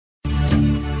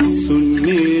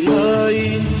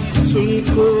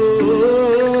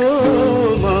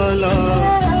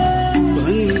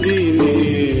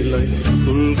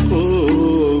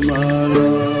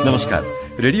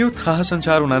Radio थाहा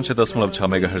संचार 99.6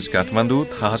 megahertz Kathmandu,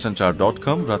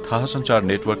 थाहासंचार.com र थाहा संचार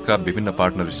नेटवर्कका विभिन्न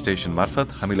पार्टनर स्टेशन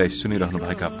मार्फत हामीलाई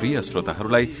सुनिरहनुभएका प्रिय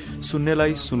श्रोताहरूलाई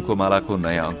सुन्नेलाई सुनको मालाको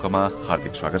नयाँ अंकमा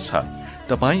हार्दिक स्वागत छ।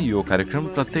 तपाईँ यो कार्यक्रम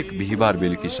प्रत्येक बिहिबार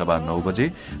बेलुकी 9:15 बजे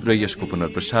र यसको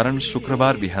पुनर्प्रसारण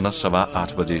शुक्रबार बिहान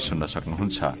 8:15 बजे सुन्न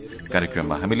सक्नुहुन्छ।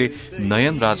 कार्यक्रममा हामीले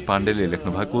नयन राज पाण्डेले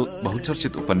लेख्नुभएको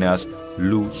बहुचर्चित उपन्यास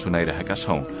लू सुनाइरहेका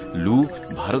छौं। लू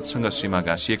भारतसँग सीमा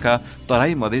गाँसिएका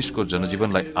तराई मधेसको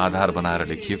जनजीवनलाई आधार बनाएर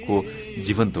लेखिएको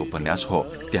जीवन्त उपन्यास हो।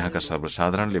 त्यहाँका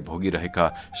सर्वसाधारणले भोगिरहेका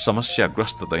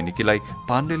समस्याग्रस्त दैनिकीलाई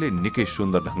पाण्डेले निकै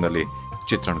सुन्दर ढंगले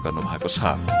चित्रण गर्नुभएको छ।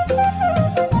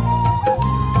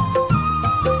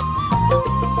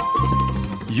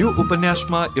 यो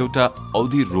उपन्यासमा एउटा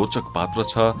औधी रोचक पात्र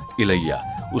छ, इलैया।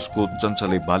 उसको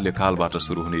चञ्चले बाल्यकालबाट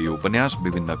शुरू हुने यो उपन्यास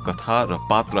विभिन्न कथा र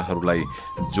पात्रहरूलाई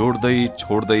जोड्दै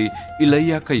छोड्दै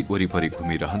इलैयाकै वरिपरि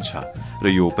घुमिरहन्छ र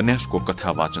यो उपन्यासको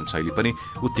कथा वाचन शैली पनि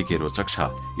उत्तिकै रोचक छ।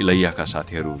 इलैयाका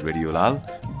साथीहरू रेडियोलाल,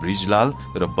 ब्रिजलाल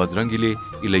र बजरंगीले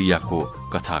इलैयाको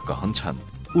कथा कहन्छन्।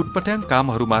 उटपट्याङ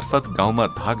कामहरू मार्फत गाउँमा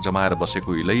धाक जमाएर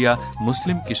बसेको इलैया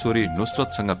मुस्लिम किशोरी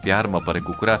नुसरतसँग प्यारमा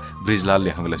परेको कुरा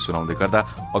ब्रिजलालले हामीलाई सुनाउँदै गर्दा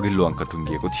अघिल्लो अंक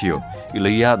टुंगिएको थियो।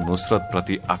 इलैया नुसरत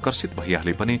प्रति आकर्षित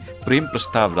भइहाले पनि प्रेम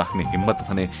प्रस्ताव राख्ने हिम्मत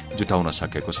भने जुटाउन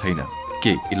सकेको छैन।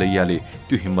 के इलैयाले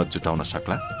त्यो हिम्मत जुटाउन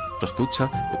सक्ला? प्रस्तुत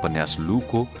छ उपन्यास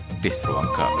लूको तेस्रो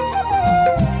अंक।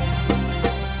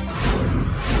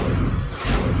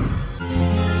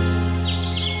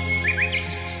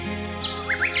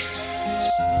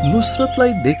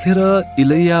 नुसरतलाई देखेर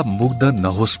इलैया मुग्ध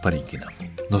नहोस् पनि किन?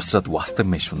 नुसरत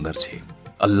वास्तवमै सुन्दर छे।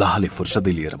 अल्लाहले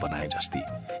फुर्सदै लिएर बनाए जस्ती,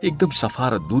 एकदम सफा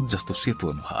र दूध जस्तो सेतो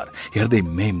अनुहार, हेर्दै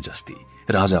मेम जस्ती,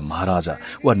 राजा महाराजा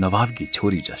वा नवाबकी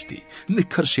छोरी जस्ती,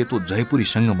 निखर सेतो जयपुरी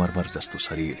संगमरमर जस्तो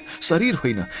शरीर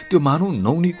होइन, त्यो मानव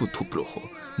नौनीको थुप्रो हो।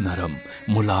 नरम,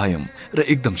 मुलायम र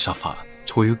एकदम सफा,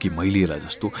 छोयो कि मैलिएला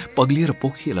जस्तो, पग्लिएर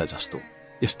पोखिएला जस्तो।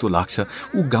 यस्तो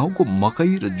लाग्छ ऊ गाउँको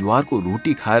मकै र ज्वारको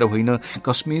रोटी खाएर होइन,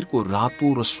 कश्मीरको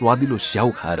रातो र स्वादिलो स्याउ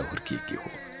खाएर हुर्किएकी हो।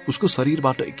 उसको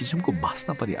शरीरबाट एक किसिमको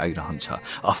बास्ना पनि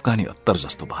आइरहन्छ, अफगानी अत्तर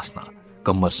जस्तो बास्ना।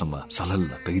 कम्मरसम्म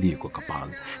सलल्ल तैरिएको कपाल,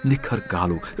 निखर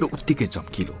कालो र उत्तिकै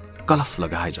चम्किलो, कलफ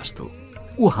लगाए जस्तो।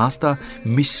 ऊ हाँस्दा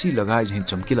मिस्सी लगाए झैं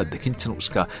चम्किला देखिन्छन्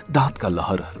उसका दाँतका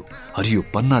लहरहरू। हरियो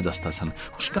पन्ना जस्ता छन्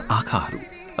उसका आँखाहरू।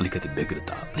 अलिकति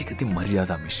व्यग्रता, अलिकति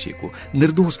मर्यादा मिसिएको,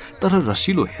 निर्दोष तर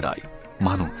रसिलो हेराई।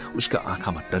 मानो उसका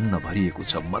आँखामा टन्न भरिएको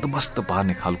छ मदमस्त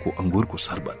पार्ने खालको अंगुरको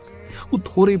शरबत। ऊ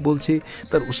थोरै बोल्छे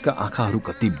तर उसका आँखाहरू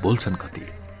कति बोल्छन् कति।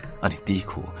 अनि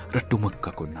तीखो र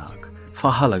टुमक्कको नाक,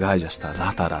 फाहा लगाए जस्ता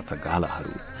राता राता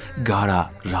गालाहरू, गाढा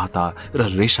राता र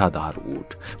रेसादार ओठ,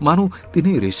 मानो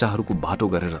तिनै रेसाहरूको बाटो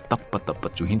गरेर तप्प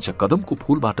तप्प चुहिन्छ कदमको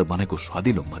फूलबाट बनेको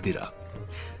स्वादिलो मदिरा।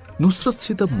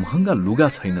 नुसरतसित महँगा लुगा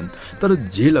छैनन्, तर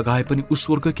जे लगाए पनि ऊ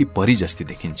स्वर्गकी परी जस्तै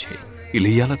देखिन्छे।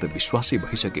 इलैयालाई त विश्वासै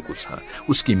भइसकेको छ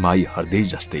उसकी माई हृदय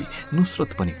जस्तै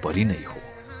नुसरत पनि परी नै हो,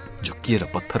 झुक्किएर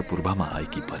पत्थर पूर्वमा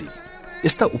आएकी परी।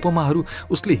 यस्ता उपमाहरू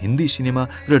उसले हिन्दी सिनेमा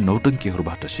र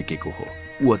नौटंकीहरूबाट सिकेको हो।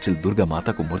 ऊ अचेल दुर्गा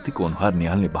माताको मूर्तिको अनुहार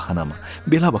निहाल्ने बहानामा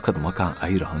बेला बखत म कहाँ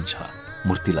आइरहन्छ,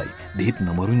 मूर्तिलाई धित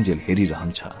नमरुन्जेल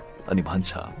हेरिरहन्छ अनि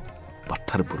भन्छ,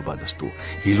 पत्थर पूर्वा जस्तो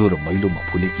हिलो र मैलोमा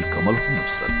फुलेकी कमल हो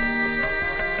नुसरत।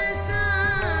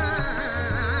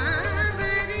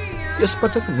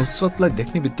 यसपटक नुसरतलाई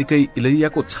देख्ने बित्तिकै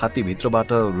इलैयाको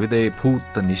छातीभित्रबाट हृदय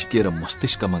फुट निस्किएर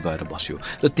मस्तिष्कमा गएर बस्यो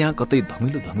र त्यहाँ कतै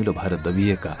धमिलो धमिलो भएर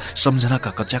दबिएका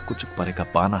सम्झनाका कच्याकुचुक परेका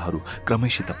पानाहरू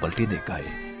क्रमैसित पल्टिँदै गए।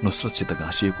 नुसरतसित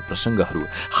घाँसिएको प्रसङ्गहरू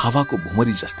हावाको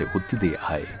भुमरी जस्तै हुत्तिँदै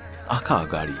आए। आँखा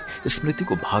अगाडि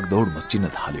स्मृतिको भागदौड मचिन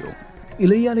थाल्यो।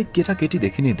 इलैयाले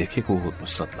केटाकेटीदेखि नै देखेको हो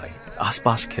नुसरतलाई,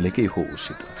 आसपास खेलेकै हो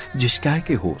उसित,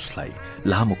 जिस्काएकै हो उसलाई,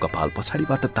 लामो कपाल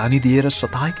पछाडिबाट तानिदिएर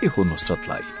सताएकै हो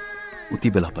नुसरतलाई। उति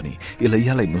बेला पनि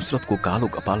इलैयालाई नुसरतको कालो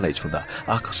कपाललाई छुँदा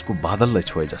आकाशको बादललाई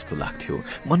छोए जस्तो लाग्थ्यो।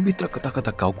 मनभित्र कता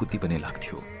कता काउकुती पनि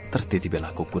लाग्थ्यो। तर त्यति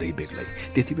बेलाको कुरै बेग्लै,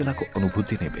 त्यति बेलाको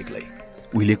अनुभूति नै बेग्लै।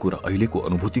 उहिलेको र अहिलेको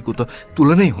अनुभूतिको त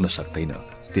तुलनै हुन सक्दैन।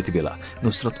 त्यति बेला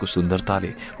नुसरतको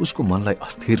सुन्दरताले उसको मनलाई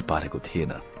अस्थिर पारेको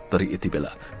थिएन, तर यति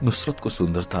बेला नुसरतको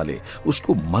सुन्दरताले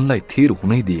उसको मनलाई थिर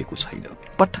हुनै दिएको छैन,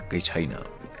 पटक्कै छैन।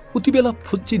 उति बेला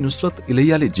फुच्ची नुसरत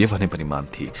इलैयाले जे भने पनि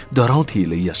मान्थे, डराउँथे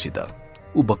इलैयासित।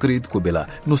 ऊ बकरिदको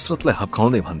बेला नुसरतलाई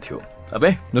हप्काउँदै भन्थ्यो,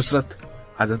 अबे नुसरत,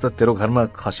 आज त तेरो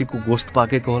घरमा खसीको गोस्त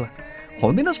पाकेको होला,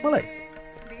 खुवाउँदिनस् मलाई?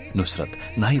 नुसरत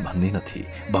नाइ भन्दैन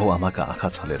थिए। बाबुआमाका आँखा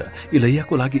छलेर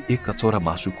इलैयाको लागि एक कचौरा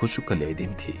मासु खुसुक्क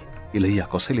ल्याइदिन्थे। इलैया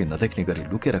कसैले नदेख्ने गरी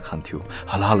लुकेर खान्थ्यो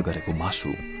हलाल गरेको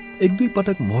मासु। एक दुई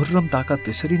पटक मोहर्रम ताका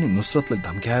त्यसरी नै नुसरतलाई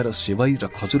धम्क्याएर सेवाई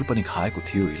र खजुर पनि खाएको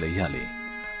थियो इलैयाले।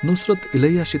 नुसरत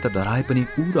इलैयासित डराए पनि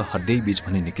ऊ र हड्डै बीच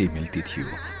भने निकै मिल्ती थियो।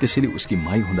 त्यसैले उसकी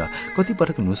माई हुँदा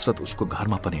कतिपटक नुसरत उसको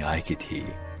घरमा पनि आएकी थिए।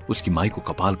 उसकी माईको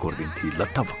कपाल कोर्दिन्थे,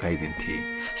 लट्टा फकाइदिन्थे,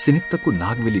 सिनिक्तको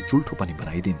नागवेली चुल्ठो पनि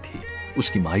बनाइदिन्थे।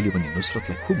 उसकी माईले पनि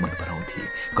नुसरतलाई खुब मन पराउँथे।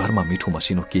 घरमा मिठो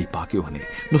मसिनो केही पाक्यो भने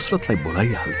नुसरतलाई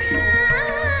बोलाइहाल्थे।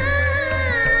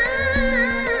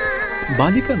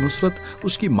 बालिका नुसरत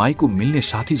उसकी माईको मिल्ने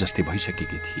साथी जस्तै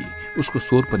भइसकेकी थिए। उसको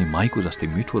स्वर पनि माईको जस्तै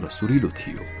मिठो र सुरिलो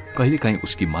थियो। कहिलेकाहीँ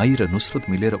उसकी माई र नुसरत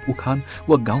मिलेर उखान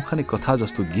वा गाउँखाने कथा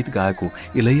जस्तो गीत गाएको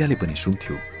इलैयाले पनि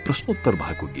सुन्थ्यो। प्रश्नोत्तर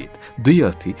भएको गीत, दुई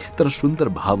अर्थी तर सुन्दर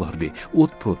भावहरूले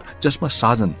ओतप्रोत, जसमा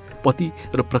साजन, पति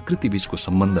र प्रकृति बीचको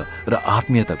सम्बन्ध र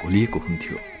आत्मीयता घोलिएको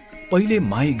हुन्थ्यो। पहिले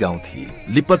माई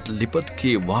गाउँथे, लिपट लिपट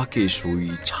के वाके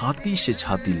सोई, छाती से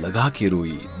छाती लगा के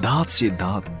रोई, दाँत से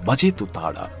दाँत बजे तो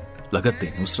ताड़ा।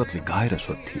 लगत्तै नुसरतले गाएर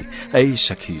सोध्थे, ऐ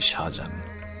सखी साजन।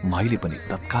 माईले पनि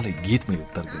तत्कालै गीतमै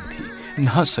उत्तर दिन्थे,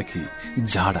 ना सखी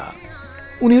जाडा।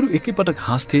 उनीहरू एकैपटक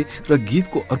हाँस्थे र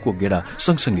गीतको अर्को गेडा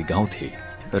सँगसँगै गाउँथे।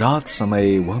 रात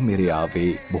समय वह मेरे आवे,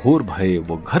 भोर भए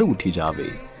वो घर उठी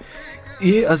जावे,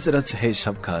 ये अजरत है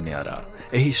सबका न्यारा,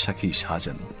 ऐ सखी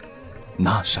साजन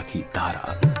ना सखी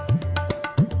तारा।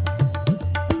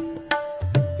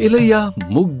 इलैया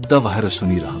मुग्ध भएर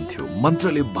सुनिरहन्थ्यो।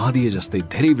 मन्त्रले बाँधिए जस्तै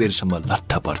धेरै बेरसम्म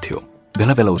लट्ठ पर्थ्यो।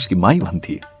 बेला बेला उसकी माई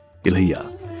भन्थे, इलैया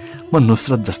म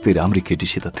नुसरत जस्तै राम्री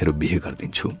केटीसित तेरो बिहे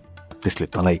गरिदिन्छु। त्यसले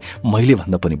तँलाई मैले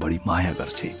भन्दा पनि बढी माया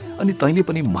गर्छे अनि तैँले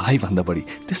पनि मलाई भन्दा बढी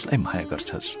त्यसलाई माया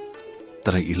गर्छस्।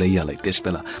 तर इलैयालाई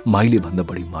त्यसबेला माईले भन्दा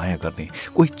बढी माया गर्ने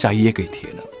कोही चाहिएकै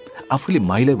थिएन। आफूले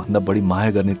माईलाई भन्दा बढी माया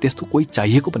गर्ने त्यस्तो कोही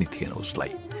चाहिएको पनि थिएन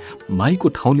उसलाई। माईको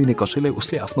ठाउँ लिने कसैलाई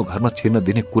उसले आफ्नो घरमा छिर्न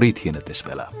दिने कुरै थिएन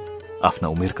त्यसबेला। आफ्ना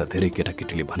उमेरका धेरै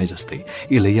केटाकेटीले भने जस्तै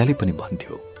इलैयाले पनि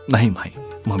भन्थ्यो, नाइ माई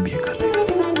म बिहे गर्दिन।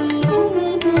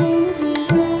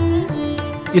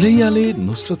 इलैयाले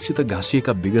नुसरतसित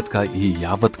घाँसिएका विगतका यी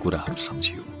यावत कुराहरू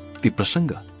सम्झियो। ती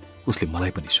प्रसङ्ग उसले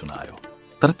मलाई पनि सुनायो।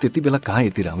 तर त्यति बेला कहाँ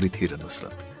यति राम्री थिए र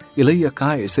नुसरत? इलैया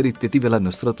कहाँ यसरी त्यति बेला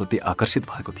नुसरतप्रति आकर्षित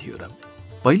भएको थियो र?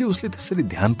 पहिले उसले त्यसरी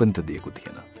ध्यान पनि त दिएको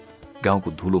थिएन।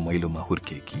 गाउँको धुलो मैलोमा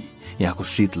हुर्किएकी, यहाँको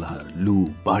शीतलहर, लु,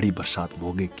 बाढी बर्सात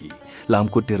भोगेकी,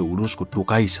 लामखुट्टे र उडोसको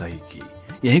टोकाइ सहेकी,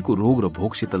 यहीँको रोग र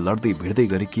भोगसित लड्दै भिड्दै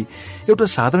गरेकी एउटा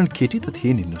साधारण केटी त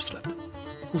थिए नि नुसरत।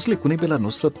 उसले कुनै बेला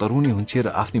नुसरत तरुणी हुन्छ र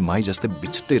आफ्नी माई जस्तै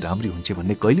बिछट्टै राम्री हुन्छ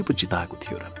भन्ने कहिले पो चिताएको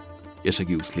थियो र?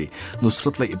 यसअघि उसले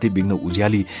नुसरतलाई यति बिघ्न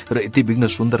उज्याली र यति बिघ्न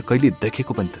सुन्दर कहिले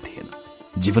देखेको पनि त थिएन।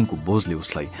 जीवनको बोझले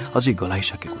उसलाई अझै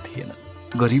गलाइसकेको थिएन।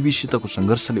 गरिबीसितको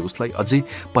सङ्घर्षले उसलाई अझै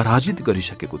पराजित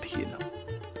गरिसकेको थिएन।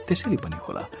 त्यसैले पनि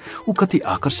होला ऊ कति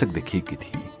आकर्षक देखिएकी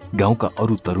थिए, गाउँका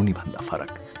अरू तरुणी भन्दा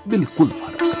फरक, बिल्कुल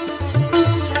फरक।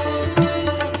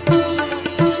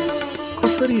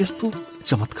 कसरी यस्तो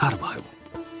चमत्कार भयो?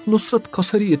 नुसरत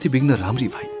कसरी यति बिघ्न राम्री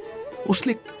भई?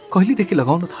 उसले कहिलेदेखि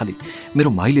लगाउन थाले मेरो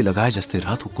माईले लगाए जस्तै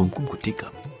रातो कुमकुमको टीका?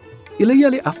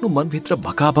 इलैयाले आफ्नो मनभित्र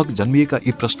भकाभक जन्मिएका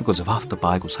यी प्रश्नको जवाफ त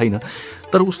पाएको छैन,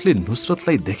 तर उसले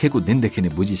नुसरतलाई देखेको दिनदेखि नै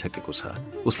बुझिसकेको छ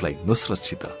उसलाई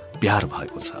नुसरतसित प्यार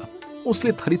भएको छ।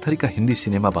 उसले थरीथरीका हिन्दी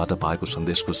सिनेमाबाट पाएको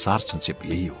सन्देशको सार संक्षेप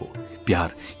यही हो, प्यार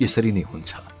यसरी नै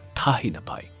हुन्छ, थाहै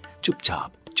नपाए,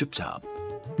 चुपचाप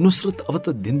चुपचाप। नुसरत अब त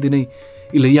दिनदिनै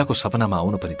इलैयाको सपनामा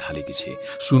आउन पनि थालेकी छे।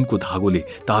 सुनको धागोले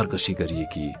तारकसी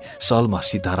गरिएकी, सलमा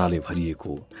सिताराले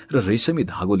भरिएको र रेशमी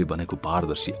धागोले बनेको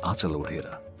पारदर्शी आँचल ओढेर,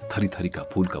 थरीथरीका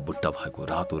फूलका बुट्टा भएको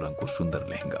रातो रङको सुन्दर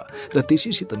लेहेंगा र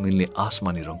त्यसैसित मिल्ने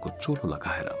आसमानी रङको चोलो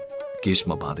लगाएर,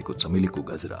 केशमा बाँधेको चमेलीको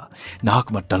गजरा,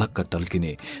 नाकमा टलक्क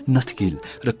टल्किने नथकिल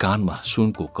र कानमा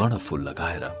सुनको कर्णफूल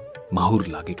लगाएर, माहुर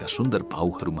लागेका सुन्दर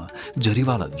पाउहरूमा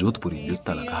जरीवाला जोधपुरी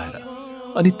जुत्ता लगाएर,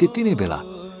 अनि त्यति नै बेला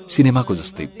सिनेमाको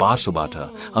जस्तै पार्श्वबाट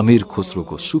अमीर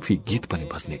खुसरोको सुफी गीत पनि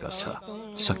बज्ने गर्छ।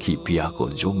 सखी पिया को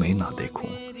जो मैं ना देखूं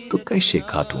तो कैसे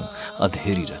काटूं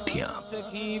अंधेरी रतियां।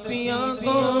 सखी पिया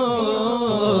को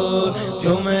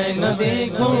जो मैं न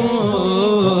देखूं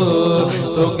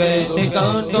तो कैसे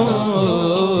काटूं।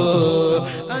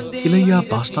 इलैया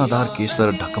बास्नादार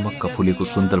केसर ढकमक्क फुलेको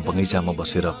सुन्दर बगैँचामा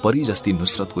बसेर परी जस्ती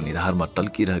नुसरतको निधारमा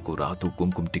टल्किरहेको रातो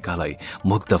कुमकुम टीकालाई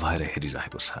मुग्ध भएर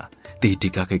हेरिरहेको छ। त्यही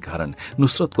टीकाकै कारण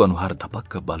नुसरतको अनुहार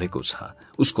धपक्क बलेको छ।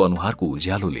 उसको अनुहारको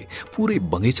उज्यालोले पूरै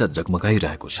बगैँचा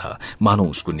जगमगाइरहेको छ, मानौ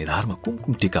उसको निधारमा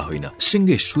कुमकुम टीका होइन,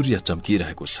 सिङ्गै सूर्य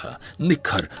चम्किरहेको छ,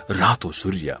 निखर रातो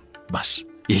सूर्य। बस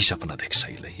यही सपना देख्छ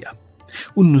इलैया।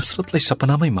 ऊ नुसरतलाई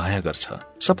सपनामै माया गर्छ।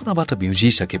 सपनाबाट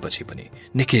बिउजिसकेपछि पनि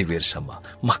निकै बेरसम्म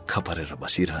मक्ख परेर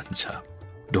बसिरहन्छ।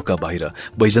 ढोका बाहिर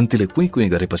बैजन्तीले कुई कुई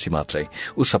गरेपछि मात्रै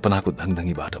ऊ सपनाको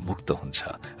धङधङीबाट मुक्त हुन्छ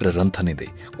र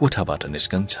रन्थनिँदै कोठाबाट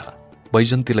निस्कन्छ।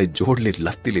 बैजन्तीलाई जोडले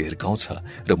लत्तीले हिर्काउँछ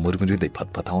र मुरमुरिँदै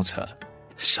फतफताउँछ,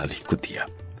 साली कुतिया,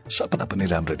 सपना पनि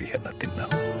राम्ररी हेर्न दिन्न।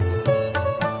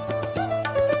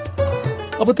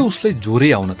 अब त उसलाई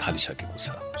ज्वरै आउन थालिसकेको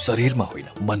छ, शरीरमा होइन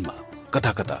मनमा,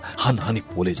 कता कता हनहनी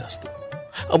पोले जस्तो।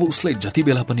 अब उसलाई जति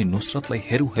बेला पनि नुसरतलाई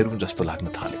हेरौँ हेरौँ जस्तो लाग्न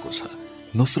थालेको छ।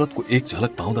 नुसरतको एक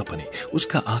झलक पाउँदा पनि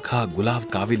उसका आँखा गुलाब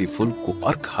कावेली फूलको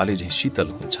अर्क हाले झैं शीतल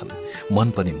हुन्छन्। मन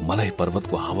पनि मलय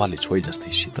पर्वतको हावाले छोए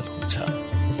जस्तै शीतल हुन्छ।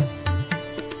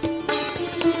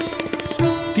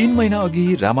 3 महिना अघि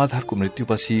रामाधारको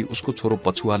मृत्युपछि उसको छोरो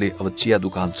पछुवाले अब चिया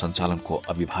दुकान सञ्चालनको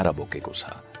अभिभारा बोकेको छ।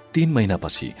 3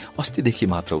 महिनापछि अस्तिदेखि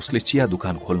मात्र उसले चिया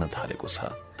दुकान खोल्न थालेको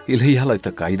छ। इलैयालाई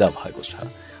त कायदा भएको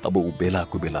छ। अब ऊ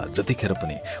बेलाको बेला जतिखेर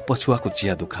पनि पछुवाको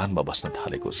चिया दुकानमा बस्न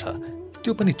थालेको छ,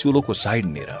 त्यो पनि चुलोको साइड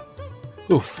नेर।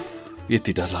 उफ,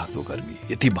 यति डरलाग्दो गर्मी,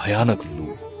 यति भयानक लु,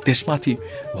 त्यसमाथि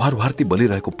वारवारती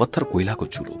बलिरहेको पत्थर कोइलाको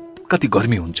चुलो, कति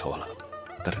गर्मी हुन्छ होला।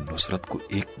 तर नुसरतको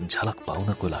एक झलक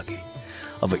पाउनको लागि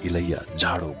अब इलैया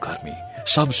जाडो गर्मी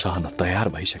सब सहन तयार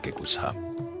भइसकेको छ।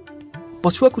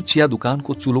 पछुवाको चिया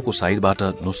दुकानको चुलोको साइडबाट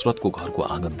नुसरतको घरको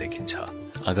आँगन देखिन्छ।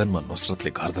 आँगनमा नुसरतले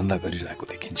घरधन्दा गरिरहेको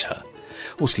देखिन्छ।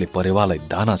 उसले परेवालाई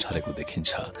दाना छरेको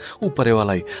देखिन्छ। ऊ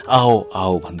परेवालाई आओ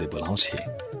आओ भन्दै बोलाउँछे।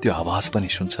 त्यो आवाज पनि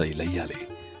सुन्छ इलैयाले,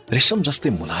 रेशम जस्तै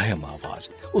मुलायम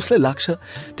आवाज। उसलाई लाग्छ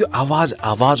त्यो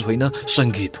आवाज होइन,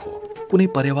 संगीत हो। कुनै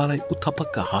परेवालाई ऊ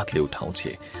थपक्क हातले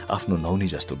उठाउँछे, आफ्नो नौनी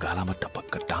जस्तो गालामा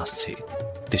टपक्क टाँस्छे,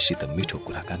 त्यससित मिठो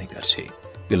कुराकानी गर्छे।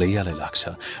 इलैयालाई लाग्छ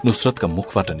नुसरतका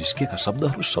मुखबाट निस्केका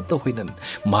शब्दहरू शब्द होइनन्,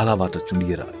 मालाबाट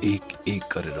चुनिएर एक एक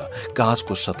गरेर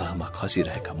काँचको सतहमा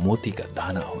खसिरहेका मोतीका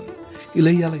दाना हुन्।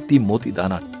 इलैयालाई ती मोती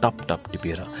दाना टप टप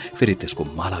टिपेर फेरि त्यसको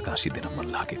माला गाँसिदिन मन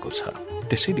लागेको छ।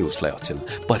 त्यसैले उसलाई अचेल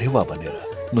परेवा बनेर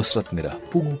नुसरत मेरा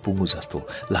पुगु पुगु जस्तो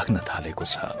लाग्न थालेको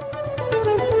छ।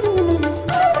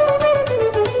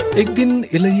 एक दिन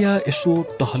इलैया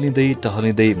यसो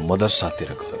टहलिँदै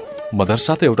मदरसातिर गयो।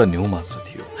 मदरसा त एउटा न्यू मात्र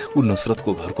थियो। ऊ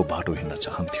नुसरतको घरको बाटो हिँड्न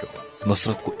चाहन्थ्यो।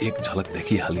 नुसरतको एक झलक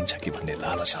देखिहालिन्छ कि भन्ने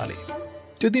लालसाले।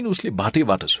 त्यो दिन उसले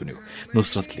बाटैबाट सुन्यो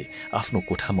नुसरतले आफ्नो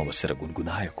कोठामा बसेर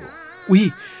गुनगुनाएको उही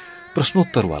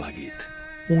प्रश्नोत्तरवाला गीत।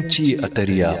 ऊंची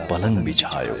अटरिया पलङ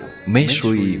बिछायो, मैं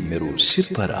सोई मेरो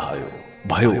सिर पर आयो,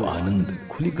 भयो आनन्द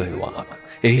खुली गयो आँख,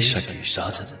 यही सकी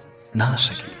साजन ना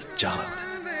सकी चाँद।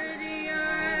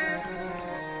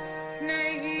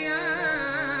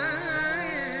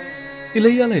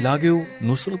 इलैयालाई लाग्यो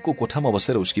नुसरतको कोठामा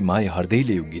बसेर उसकी माया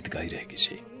हृदयले यो गीत गाइरहेकी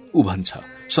छे। ऊ भन्छ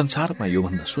संसारमा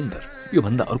योभन्दा सुन्दर,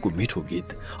 योभन्दा अर्को मिठो गीत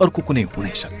अर्को कुनै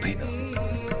हुनै सक्दैन।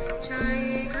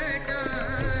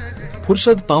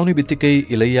 फुर्सद पाउने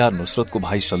बित्तिकै इलैया नुसरतको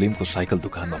भाइ सलिमको साइकल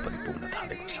दुकानमा पनि पुग्न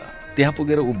थालेको छ। त्यहाँ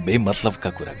पुगेर ऊ बेमतलबका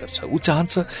कुरा गर्छ। ऊ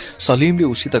चाहन्छ सलिमले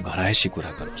उसित घरायसी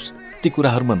कुरा गरोस्, ती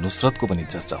कुराहरूमा नुसरतको पनि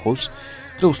चर्चा होस्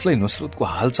र उसलाई नुसरतको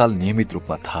हालचाल नियमित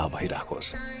रूपमा थाहा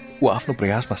भइराखोस्। ऊ आफ्नो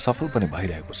प्रयासमा सफल पनि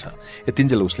भइरहेको छ।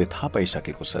 यतिन्जेल उसले थाहा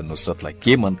पाइसकेको छ नुसरतलाई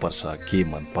के मन पर्छ, के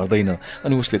मन पर्दैन।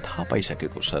 अनि उसले थाहा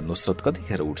पाइसकेको छ नुसरत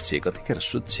कतिखेर उठ्छे, कतिखेर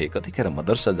सुत्छे, कतिखेर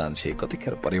मदरसा जान्छे,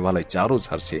 कतिखेर परिवारलाई चारो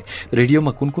छर्छे,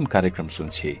 रेडियोमा कुन कुन कार्यक्रम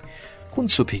सुन्छे, कुन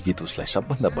सुफी गीत उसलाई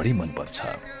सबभन्दा बढी मन पर्छ।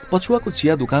 पछुवाको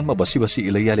चिया दुकानमा बसी बसी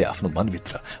इलैयाले आफ्नो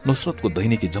मनभित्र नुसरतको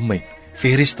दैनिकी जम्मै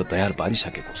फेरिस्त तयार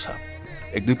पारिसकेको छ।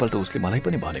 एक दुईपल्ट उसले मलाई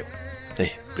पनि भन्यो, ए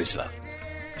प्रिसलाल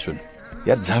सुन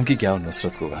यार, झाम्की क्या हो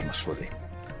नुसरतको घरमा सोधे,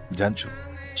 जान्छु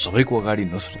सबैको अगाडि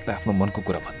नुसरतलाई आफ्नो मनको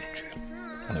कुरा भनिदिन्छु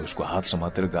अनि उसको हात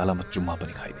समातेर गालामा चुम्मा पनि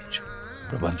खाइदिन्छु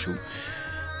र भन्छु,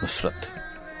 नुसरत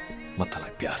म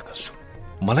तँलाई प्यार गर्छु।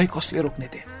 मलाई कसले रोक्ने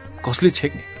थिए, कसले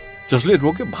छेक्ने? जसले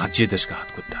रोक्यो भाँचिए त्यसका हात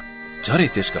खुट्टा, झरे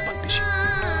त्यसका बत्तीसी।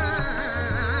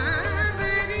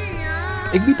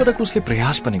 एक दुई पटक उसले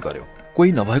प्रयास पनि गर्यो।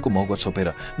 कोही नभएको मौका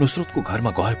छोपेर नुसरतको घरमा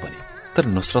गए पनि, तर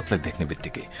नुसरतलाई देख्ने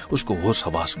बित्तिकै उसको होस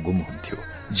हवास गुम हुन्थ्यो,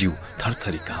 जिउ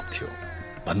थरथरी काँप्थ्यो,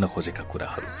 भन्न खोजेका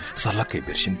कुराहरू सर्लक्कै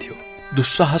बिर्सिन्थ्यो।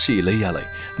 दुस्साहसी इलैयालाई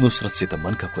नुसरतसित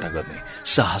मनका कुरा गर्ने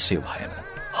साहसै भएन।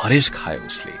 हरेस खायो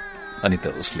उसले। अनि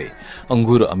त उसले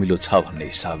अंगुर अमिलो छ भन्ने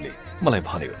हिसाबले मलाई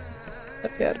भन्यो,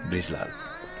 अरे यार ब्रिजलाल,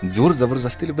 जोर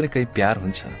जबरजस्तीले पनि कहीँ प्यार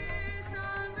हुन्छ?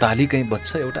 ताली कहीँ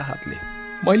बज्छ एउटा हातले?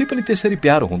 मैले पनि त्यसरी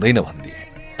प्यार हुँदैन भनिदिए,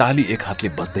 ताली एक हातले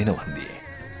बज्दैन भनिदिए।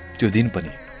 त्यो दिन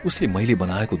पनि उसले मैले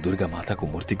बनाएको दुर्गा माताको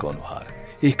मूर्तिको अनुहार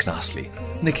एक नासले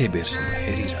निकै बेरसम्म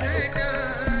हेरिरह्यो।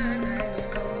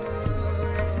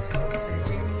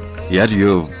 यार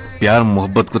यो प्यार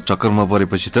मोहब्बतको चक्करमा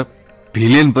परेपछि त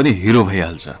भिलेन पनि हिरो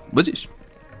भइहाल्छ, बुझिस्?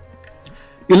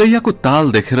 इलैयाको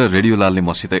ताल देखेर रेडियोलालले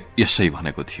मसित यसै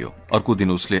भनेको थियो। अर्को दिन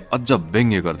उसले अझ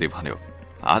व्यङ्ग्य गर्दै भन्यो,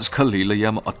 आजकल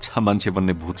इलैयामा अच्छा मान्छे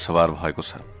बन्ने भूत सवार भएको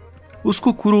छ।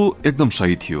 उसको कुरो एकदम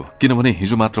सही थियो, किनभने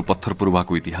हिजो मात्र पत्थर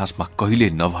पूर्वाको इतिहासमा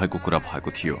कहिले नभएको कुरा भएको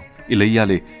थियो।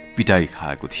 इलैयाले पिटाई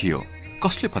खाएको थियो,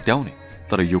 कसले पत्याउने?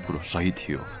 तर यो कुरो सही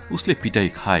थियो, उसले पिटाई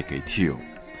खाएकै थियो।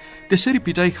 त्यसरी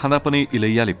पिटाई खाँदा पनि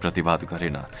इलैयाले प्रतिवाद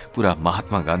गरेन। पुरा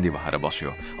महात्मा गान्धी भएर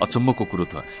बस्यो। अचम्मको कुरो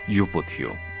त यो पो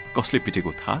थियो, कसले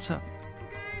पिटेको थाहा छ?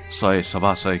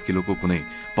 100-125 किलोको कुनै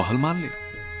पहलमानले?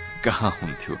 कहाँ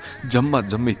हुन्थ्यो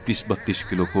जम्मै 30-32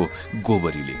 किलोको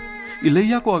गोबरीले।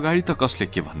 इलैयाको अगाडि त कसले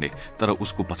के भन्ने, तर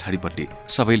उसको पछाडिपट्टि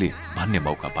सबैले भन्ने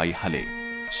मौका पाइहाले।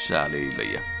 साले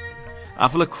इलैया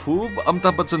आफूलाई खुब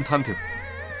अमिताभ बच्चन ठान्थ्यो,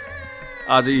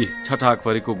 आज यी छटाक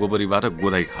परेको गोबरीबाट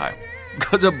गोदाई खायो।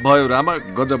 गजब भयो रामा,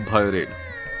 गजब भयो रे।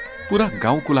 पुरा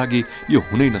गाउँको लागि यो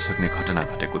हुनै नसक्ने घटना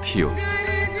घटेको थियो।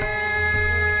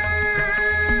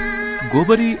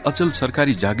 गोबरी अचल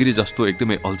सरकारी जागिरे जस्तो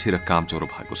एकदमै अल्छी र कामचोरो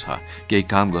भएको छ। केही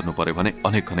काम गर्नु पर्यो भने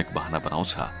अनेक बहाना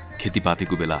बनाउँछ।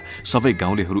 खेतीपातीको बेला सबै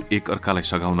गाउँलेहरू एक अर्कालाई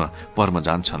सघाउन पर्म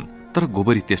जान्छन्, तर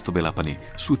गोबरी त्यस्तो बेला पनि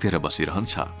सुतेर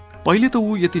बसिरहन्छ। पहिले त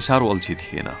ऊ यति साह्रो अल्छी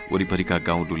थिएन। वरिपरिका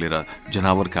गाउँ डुलेर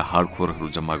जनावरका हाडखोरहरू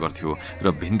जम्मा गर्थ्यो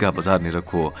र भिन्गा बजार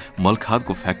निरको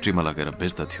मलखादको फ्याक्ट्रीमा लगेर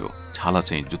बेच्दथ्यो। छाला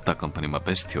चाहिँ जुत्ता कम्पनीमा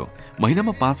बेच्थ्यो।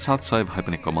 महिनामा 500-700 भए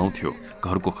पनि कमाउँथ्यो।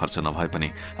 घरको खर्च नभए पनि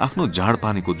आफ्नो जाँड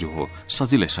पानीको जोहो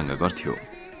सजिलैसँग गर्थ्यो।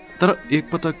 तर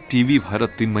एकपटक टिभी भएर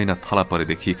 3 महिना थला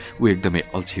परेदेखि ऊ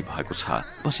एकदमै अल्छी भएको छ।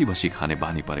 बसी बसी खाने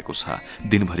बानी परेको छ।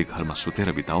 दिनभरि घरमा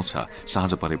सुतेर बिताउँछ।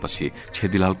 साँझ परेपछि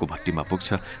छेदीलालको भट्टीमा पुग्छ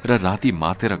र राति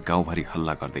मातेर गाउँभरि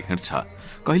हल्ला गर्दै हिँड्छ।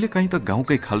 कहिलेकाहीँ त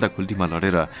गाउँकै खाल्डा खुल्टीमा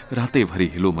लडेर रातैभरि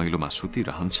हिलो मैलोमा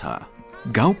सुतिरहन्छ।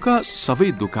 गाउँका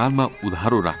सबै दोकानमा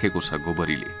उधारो राखेको छ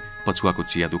गोबरीले। पछुवाको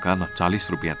चिया दोकानमा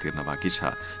 40 रुपियाँ तिर्न बाँकी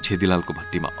छ। छेदीलालको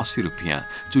भट्टीमा 80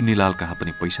 रुपियाँ। चुन्नीलाल कहाँ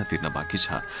पनि पैसा तिर्न बाँकी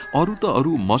छ। अरू त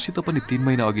अरू, मसित पनि 3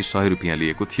 महिना अघि 100 रुपियाँ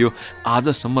लिएको थियो।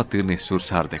 आजसम्म तिर्ने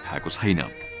सुरसार देखाएको छैन।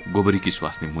 गोबरीकी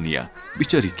स्वास्नी मुनिया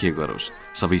बिचरी के गरोस्,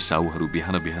 सबै साउहरू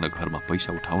बिहान बिहान घरमा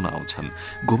पैसा उठाउन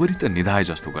आउँछन्। गोबरी त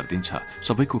निधाए जस्तो गरिदिन्छ।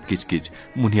 सबैको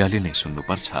किचकिच मुनियाले नै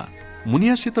सुन्नुपर्छ।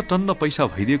 मुनियासित टन्न पैसा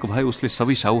भइदिएको भए उसले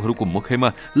सबै साउहरूको मुखैमा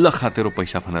लखा तेरो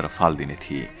पैसा भनेर फाल्दिने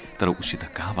थिए। तर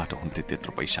उसित कहाँबाट हुन्थे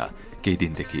त्यत्रो पैसा? केही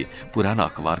दिनदेखि पुराना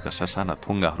अखबारका ससाना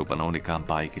थुङ्गाहरू बनाउने काम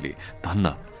पाएकीले धन्न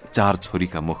 4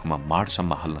 छोरीका मुखमा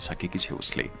माडसम्म हाल्न सकेकी छे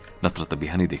उसले। नत्र त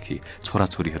बिहानैदेखि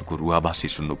छोराछोरीहरूको रुवाबासी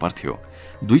सुन्नु पर्थ्यो।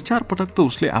 2-4 पटक त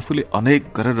उसले आफूले अनेक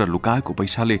गरेर लुकाएको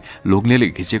पैसाले लोग्नेले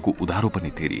घिचेको उधारो पनि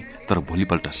तिरी। तर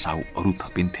भोलिपल्ट साउ अरू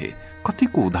थपिन्थे।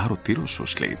 कतिको उधारो तिरोस्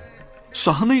उसले?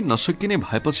 सहनै नसकिने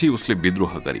भएपछि उसले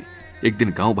विद्रोह गरी एक दिन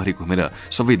गाउँभरि घुमेर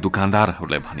सबै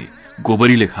दुकानदारहरूलाई भने,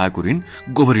 गोबरीले खाएको ऋण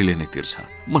गोबरीले नै तिर्छ,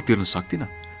 म तिर्न सक्दिन,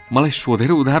 मलाई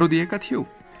सोधेर उधारो दिएका थियौ।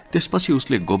 त्यसपछि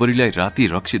उसले गोबरीलाई राति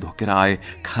रक्सी धोकेर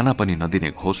आए खाना पनि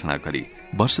नदिने घोषणा गरी।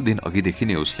 वर्ष दिन अघिदेखि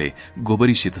नै उसले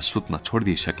गोबरीसित सुत्न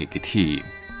छोडिदिइसकेकी थिए।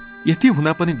 यति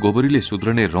हुँदा पनि गोबरीले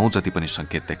सुध्रने रौं जति पनि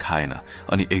संकेत देखाएन।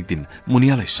 अनि एक दिन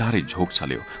मुनियालाई साह्रै झोक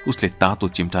चल्यो। उसले तातो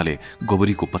चिम्टाले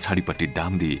गोबरीको पछाडिपट्टि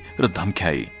डाम्दी र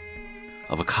धम्क्याई,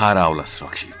 अब खाएर आउलास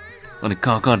रक्सी, अनि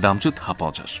कहाँ डाम्छु थाहा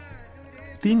पाउँछस्।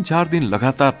 3-4 दिन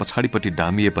लगातार पछाडिपट्टि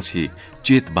डामिएपछि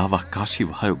चेत बाबा काशी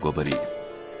भयो गोबरी।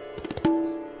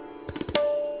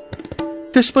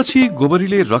 त्यसपछि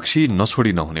गोबरीले रक्सी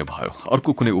नछोडी नहुने भयो।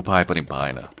 अर्को कुनै उपाय पनि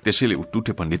पाएन। त्यसैले ऊ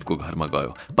टुटे पण्डितको घरमा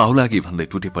गयो। पाउलागी भन्दै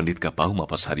टुटे पण्डितका पाउमा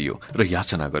पसारियो र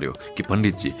याचना गर्यो कि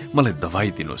पण्डितजी मलाई दवाई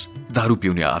दिनुहोस्, दारू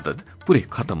पिउने आदत पुरै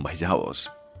खतम भइजाओस्।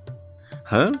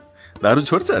 दारू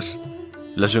छोड्छस्?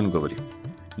 लसुन गोबरी,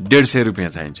 150 रुपियाँ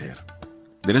चाहिन्छ हेर,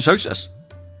 दिन सक्छस्?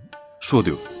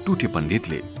 सोध्यो टुटे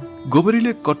पण्डितले।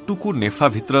 गोबरीले कट्टुको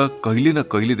नेफाभित्र कहिले न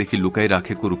कहिलेदेखि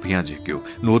लुकाइराखेको रुपियाँ झिक्यो।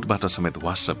 नोटबाट समेत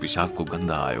वास र पिसाबको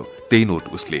गन्ध आयो। त्यही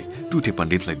नोट उसले टुटे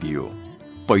पण्डितलाई दियो।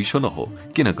 पैसो न हो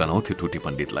किन गनाउँथ्यो टुटे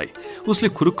पण्डितलाई? उसले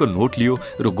खुरुक्क नोट लियो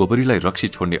र गोबरीलाई रक्सी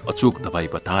छोड्ने अचूक दबाई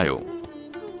बतायो।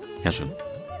 यहाँ सुन,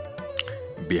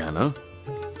 बिहान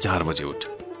 4 बजे उठ,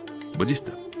 बुझिस् त?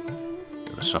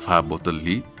 एउटा सफा बोतल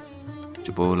लि,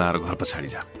 चुपो लाएर घर पछाडि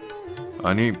जा,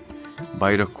 अनि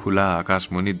बाहिर खुला आकाश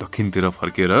मुनि दक्षिणतिर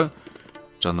फर्केर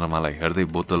चन्द्रमालाई हेर्दै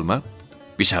बोतलमा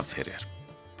पिसाब फेरेर,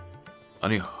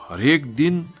 अनि हरेक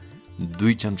दिन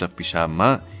 2 चम्चा पिसाबमा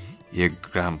 1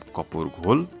 ग्राम कपुर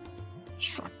घोल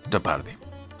स्वाट्ट पार्दै।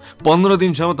 15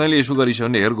 दिनसम्म तैँले यसो गरिस्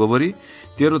भने हेर गोबरी,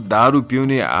 तेरो दारू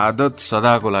पिउने आदत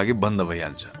सदाको लागि बन्द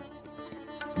भइहाल्छ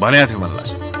भनेको थियो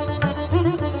मलाई।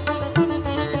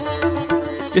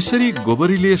 यसरी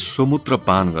गोबरीले सुमुत्र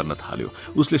पान गर्न थाल्यो।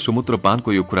 उसले सुमुत्र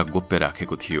पानको यो कुरा गोप्य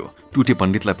राखेको थियो। टुटे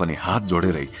पण्डितलाई पनि हात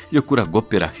जोडेरै यो कुरा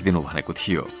गोप्य राखिदिनु भनेको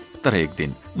थियो। तर एक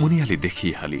दिन मुनियाले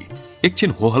देखिहाली।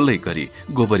 एकछिन होहल्लै गरी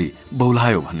गोबरी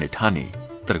बौलायो भन्ने ठानी।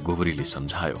 तर गोबरीले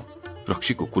सम्झायो,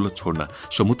 रक्सीको कुलत छोड्न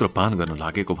समुद्र पान गर्न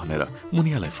लागेको भनेर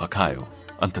मुनियालाई फकायो।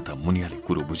 अन्ततः मुनियाले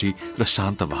कुरो बुझी र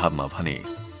शान्त भावमा भने,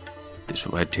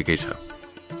 त्यसो भए ठिकै छ,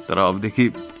 तर अबदेखि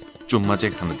चुम्मा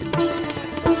चाहिँ खान दिनु।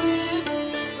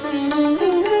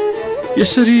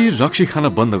 यसरी रक्सी खान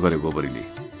बन्द गर्यो गोबरीले।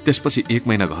 त्यसपछि 1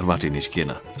 महिना घरबाटै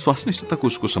निस्किएन। स्वास्नीसितको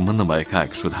उसको सम्बन्धमा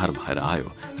एकाएक सुधार भएर आयो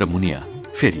र मुनिया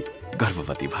फेरि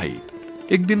गर्भवती भई।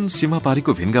 एक दिन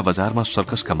सीमापारीको भिन्गा बजारमा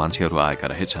सर्कसका मान्छेहरू आएका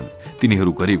रहेछन्।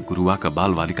 तिनीहरू गरिब गुरुवाका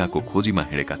बालबालिकाको खोजीमा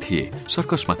हिँडेका थिए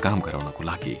सर्कसमा काम गराउनको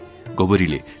लागि।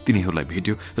 गोबरीले तिनीहरूलाई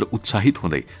भेट्यो र उत्साहित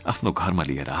हुँदै आफ्नो घरमा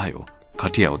लिएर आयो।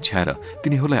 खटिया ओछ्याएर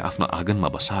तिनीहरूलाई आफ्नो आँगनमा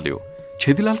बसाल्यो।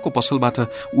 छेदीलालको पसलबाट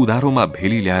उधारोमा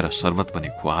भेली ल्याएर शरबत पनि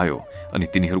खुवायो अनि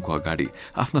तिनीहरूको अगाडि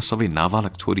आफ्ना सबै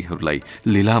नाबालक छोरीहरूलाई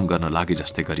लिलाम गर्न लागे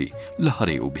जस्तै गरी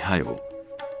लहरै उभ्यायो।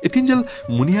 यतिन्जेल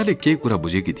मुनियाले केही कुरा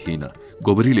बुझेकी थिइन।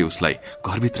 गोबरीले उसलाई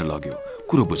घरभित्र लग्यो,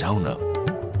 कुरो बुझाउन।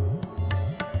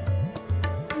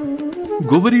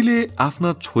 गोबरीले आफ्ना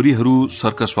छोरीहरू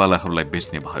सर्कसवालाहरूलाई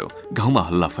बेच्ने भयो। गाउँमा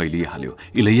हल्ला फैलिहाल्यो।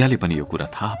 इलैयाले पनि यो कुरा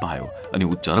थाहा पायो अनि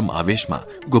ऊ चरम आवेशमा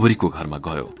गोबरीको घरमा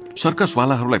गयो।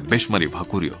 सर्कसवालाहरूलाई बेसमरी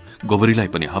भकुर्यो। गोबरीलाई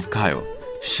पनि हप्कायो।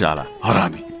 शाला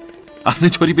हरामी, आफ्नै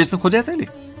छोरी बेच्न खोज्या तैँले?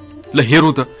 ल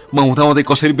हेरौँ त म हुँदाहुँदै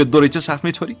कसरी बेच्दो रहेछस्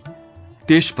आफ्नै छोरी।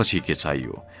 त्यसपछि के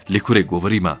चाहियो? लिखुरे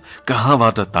गोबरीमा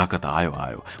कहाँबाट ताकत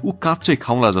आयो। ऊ काँचै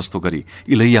खाउला जस्तो गरी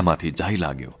इलैयामाथि जाइ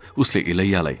लाग्यो। उसले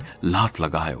इलैयालाई लात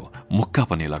लगायो, मुक्का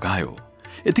पनि लगायो।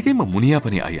 यतिकैमा मुनिया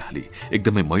पनि आइहाली।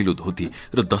 एकदमै मैलो धोती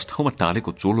र 10 ठाउँमा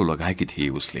टालेको चोलो लगाएकी थिए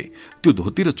उसले। त्यो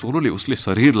धोती र चोलोले उसले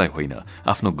शरीरलाई होइन,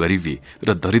 आफ्नो गरिबी र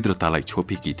दरिद्रतालाई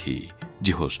छोपेकी थिए।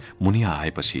 जे होस्, मुनिया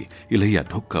आएपछि इलैया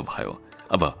ढुक्क भयो।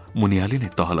 अब मुनियाले नै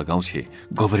तह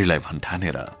लगाउँछे गोबरीलाई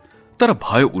भन्ठानेर। तर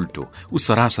भयो उल्टो। ऊ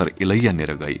सरासर इलैया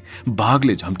नेर गई।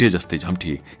 बाघले झम्टे जस्तै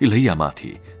झम्टी इलैया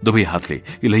माथि। दुवै हातले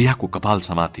इलैयाको कपाल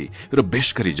समाथि र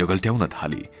बेसकरी जगल्ट्याउन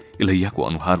थाली। इलैयाको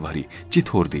अनुहारभरि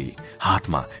चिथोर दिए,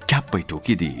 हातमा क्याप्पै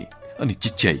टोकिदिए अनि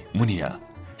चिच्याई, मुनिया,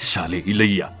 साले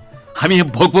इलैया, हामी यहाँ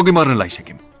भोकभोकै मर्न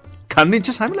लागिसक्यौं। खान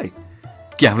दिन्छस् हामीलाई?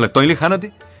 कि हामीलाई तैँले खान दे,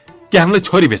 कि हामीलाई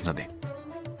छोरी बेच्न दे?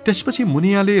 त्यसपछि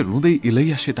मुनियाले रुँदै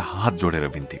इलैयासित हात जोडेर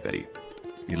बिन्ती गरी,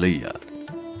 इलैया,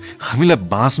 हामीलाई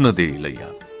बाँच्न दे, इलैया,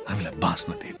 हामीलाई बाँच्न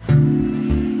दे।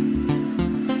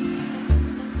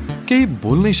 केही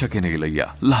बोल्नै सकेन इलैया,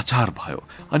 लाचार भयो।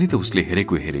 अनि त उसले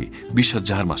हेरेको हेरे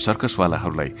 20,000 मा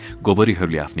सर्कसवालाहरूलाई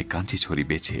गोबरीहरूले आफ्नी कान्छी छोरी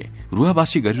बेचे।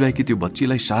 रुवाबासी गरिरहेकी त्यो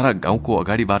बच्चीलाई सारा गाउँको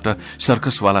अगाडिबाट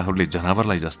सर्कसवालाहरूले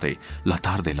जनावरलाई जस्तै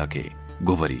लतार्दै लगे।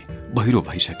 गोबरी बहिरो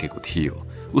भइसकेको थियो।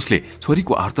 उसले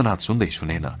छोरीको आर्तनाद सुन्दै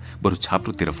सुनेन, बरु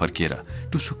छाप्रोतिर फर्किएर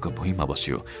टुसुक्क भुइँमा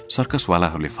बस्यो।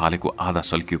 सर्कसवालाहरूले फालेको आधा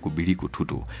सल्किएको बिडीको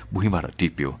ठुटो भुइँबाट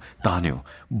टिप्यो, तान्यो,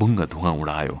 बुङ्ग धुवाँ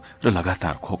उडायो र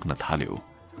लगातार खोक्न थाल्यो।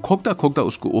 खोक्दा खोक्दा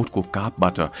उसको ओठको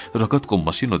कापबाट रगतको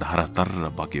मसिनो धारा तरर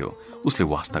बग्यो। उसले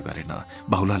वास्ता गरेन।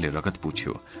 बाहुलाले रगत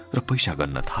पुछ्यो र पैसा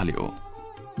गन्न थाल्यो।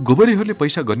 गोबरीहरूले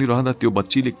पैसा गरिरहँदा त्यो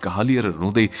बच्चीले कहालिएर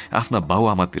रुँदै आफ्ना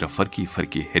बाउआमातिर फर्की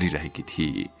फर्की हेरिरहेकी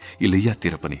थिए।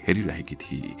 इलैयातिर पनि हेरिरहेकी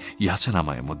थिए,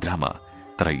 याचनामय मुद्रामा।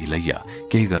 तर इलैया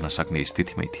केही गर्न सक्ने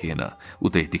स्थितिमै थिएन। ऊ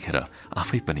त यतिखेर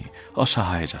आफै पनि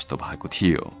असहाय जस्तो भएको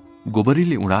थियो।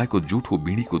 गोबरीले उडाएको जुठो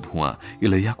बिडीको धुवाँ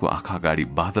इलैयाको आँखा अगाडि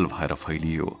बादल भएर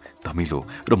फैलियो। धमिलो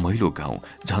र मैलो गाउँ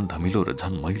झन धमिलो र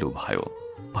झन मैलो भयो।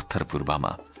 पत्थर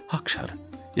पूर्वमा अक्सर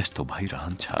यस्तो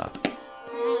भइरहन्छ।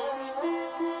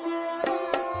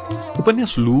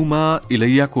 उपन्यास लुमा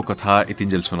इलैयाको कथा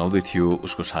यतिन्जेल सुनाउँदै थियो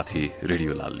उसको साथी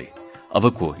रेडियोलालले।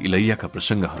 अबको इलैयाका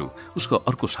प्रसङ्गहरू उसको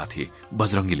अर्को साथी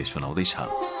बजरङ्गीले सुनाउँदैछ।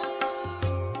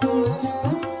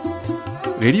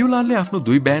 रेडियोलालले आफ्नो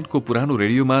 2 ब्यान्डको पुरानो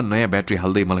रेडियोमा नयाँ ब्याट्री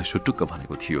हाल्दै मलाई सुटुक्क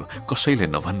भनेको थियो, कसैले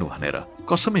नभन्नु भनेर,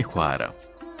 कसमै खुवाएर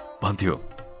भन्थ्यो।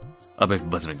 अब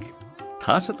बजरङ्गी,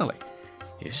 थाहा छ तँलाई,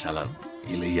 ए साला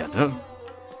इलैया त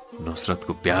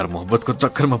नुसरतको प्यार मोहब्बतको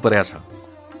चक्करमा परेको छ।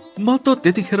 म त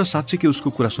त्यतिखेर साँच्चीकै उसको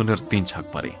कुरा सुनेर 3 छक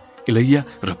परे। इलैया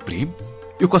र प्रेम,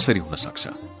 यो कसरी हुन सक्छ?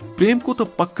 प्रेमको त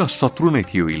पक्का शत्रु नै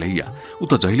थियो इलैया। ऊ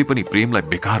त जहिले पनि प्रेमलाई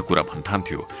बेकार कुरा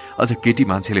भन्ठान्थ्यो। अझ केटी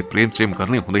मान्छेले प्रेम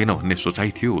गर्ने हुँदैन भन्ने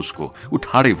सोचाइ थियो उसको। ऊ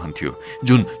ठाडै भन्थ्यो,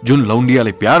 जुन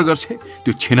लौन्डियाले प्यार गर्छ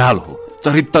त्यो छिनाल हो,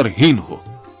 चरित्रहीन हो।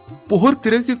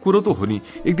 पोहोरतिरकै कुरो त हो नि।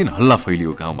 एक दिन हल्ला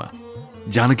फैलियो गाउँमा,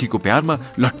 जानकीको प्यारमा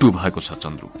लट्टु भएको छ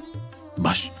चन्द्रू।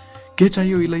 बस के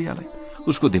चाहियो इलैयालाई?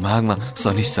 उसको दिमागमा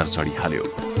शनिश्चर चढिहाल्यो।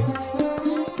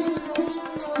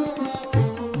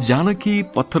 जानकी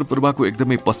पत्थर पूर्वको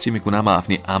एकदमै पश्चिमी कुनामा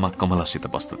आफ्नी आमा कमलासित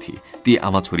बस्दथे। ती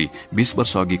आमा छोरी 20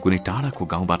 वर्ष अघि कुनै टाढाको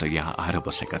गाउँबाट यहाँ आएर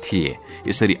बसेका थिए।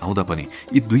 यसरी आउँदा पनि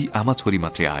यी 2 आमा छोरी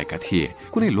मात्रै आएका थिए।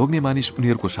 कुनै लोग्ने मानिस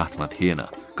उनीहरूको साथमा थिएन।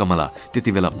 कमला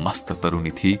त्यति बेला मस्त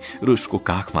तरुणी थिए र उसको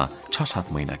काखमा 6-7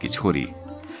 महिनाकी छोरी।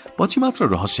 पछि मात्र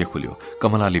रहस्य खुल्यो,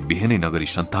 कमलाले बिहे नै नगरी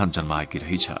सन्तान जन्माएकी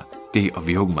रहेछ। त्यही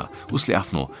अभियोगमा उसले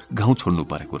आफ्नो गाउँ छोड्नु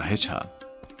परेको रहेछ।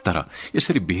 तर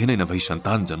यसरी बिहे नै नभई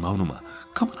सन्तान जन्माउनुमा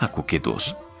कमलाको के दोष?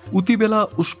 उति बेला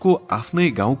उसको आफ्नै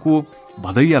गाउँको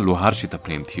भदैया लोहारसित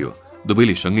प्रेम थियो।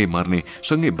 दुवैले सँगै मर्ने,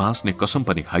 सँगै बाँच्ने कसम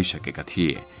पनि खाइसकेका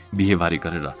थिए। बिहेबारी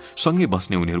गरेर सँगै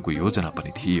बस्ने उनीहरूको योजना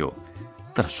पनि थियो।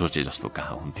 तर सोचे जस्तो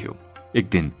कहाँ हुन्थ्यो।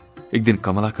 एक दिन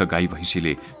कमलाका गाई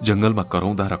भैँसीले जंगलमा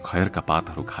करौंदा र खयरका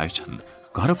पातहरू खाएछन्।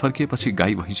 घर फर्किएपछि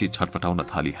गाई भैँसी छटपटाउन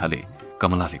थालिहाले।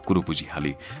 कमलाले कुरो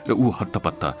बुझिहाले र ऊ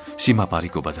हत्तपत्त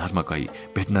सीमापारीको बजारमा गई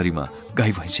भेटनरीमा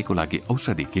गाई भैँसीको लागि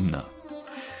औषधि किन्न।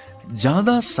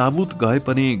 जाँदा साबुत गए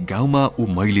पनि गाउँमा ऊ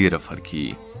मैलिएर फर्की।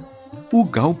 ऊ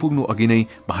गाउँ पुग्नु अघि नै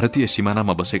भारतीय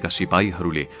सिमानामा बसेका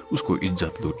सिपाहीहरूले उसको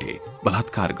इज्जत लुटे,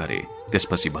 बलात्कार गरे।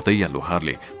 त्यसपछि भदैया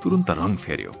लोहारले तुरुन्त रङ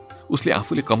फेर्यो। उसले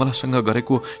आफूले कमलासँग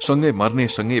गरेको सँगै मर्ने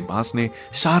सँगै बाँच्ने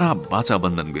सारा बाचा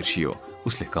बन्धन बिर्सियो।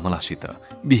 उसले कमलासित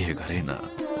बिहे गरेन।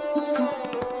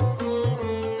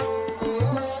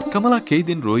 कमला केही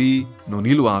दिन रोई,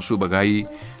 नुनिलो आँसु बगाई,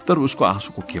 तर उसको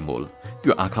आँसुको के मोल?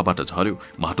 त्यो आँखाबाट झर्यो,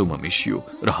 माटोमा मिसियो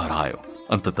र हरायो।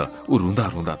 अन्ततः ऊ रुँदा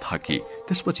रुँदा थाकी।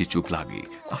 त्यसपछि चुप लागी,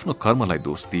 आफ्नो कर्मलाई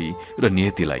दोष दिई र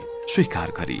नियतिलाई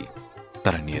स्वीकार गरी।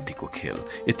 तर नियतिको खेल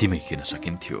यतिमै किन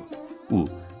सकिन्थ्यो? ऊ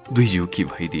दुईजिउकी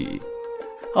भइदिए।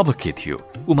 अब के थियो?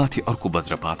 ऊ माथि अर्को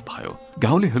वज्रपात भयो।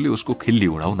 गाउँलेहरूले उसको खिल्ली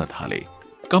उडाउन थाले।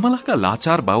 कमलाका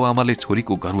लाचार बाबुआमाले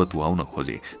छोरीको गर्व तुहाउन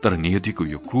खोजे, तर नियतिको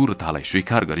यो क्रूरतालाई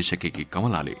स्वीकार गरिसकेकी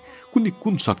कमलाले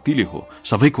कुन शक्तिले हो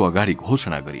सबैको अगाडि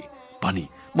घोषणा गरी पनि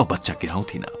म बच्चा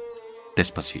गिराउँथिन।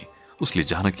 त्यसपछि उसले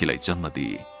जानकीलाई जन्म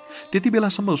दिए। त्यति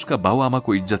बेलासम्म उसका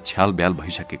बाबुआमाको इज्जत छ्याल ब्याल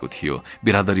भइसकेको थियो।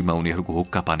 बिरादरीमा उनीहरूको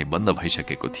हुक्का पानी बन्द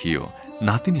भइसकेको थियो।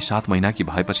 नातिनी 7 महिनाकी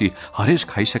भएपछि हरेस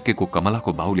खाइसकेको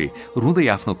कमलाको बाउले रुँदै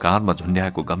आफ्नो कानमा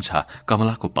झुन्ड्याएको गम्छा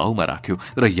कमलाको बाउमा राख्यो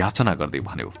र याचना गर्दै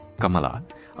भन्यो, कमला,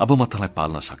 अब म तँलाई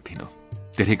पाल्न सक्दिन।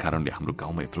 तेरै कारणले हाम्रो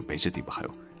गाउँमा यत्रो बेइज्जती भयो।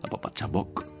 अब बच्चा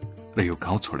बोक र यो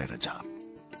गाउँ छोडेर जा।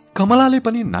 कमलाले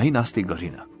पनि नाइ नास्ति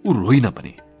गरिन, ऊ रोइन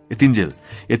पनि।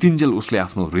 यतिन्जेल उसले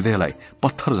आफ्नो हृदयलाई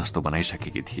पत्थर जस्तो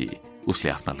बनाइसकेकी थिए। उसले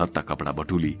आफ्ना लत्ता कपडा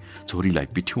बटुली छोरीलाई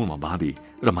पिठ्यौमा बाँधी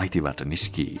र माइतीबाट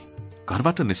निस्की।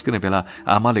 घरबाट निस्किने बेला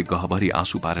आमाले गहभरी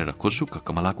आँसु पारेर खुर्सुक्क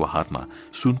कमलाको हातमा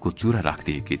सुनको चुरा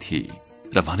राखिदिएकी थिए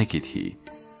र भनेकी थिए,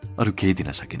 अरू केही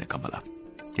दिन सकिन कमला,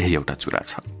 यही एउटा चुरा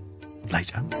छ,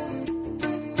 लैजा।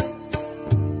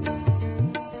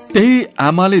 त्यही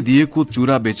आमाले दिएको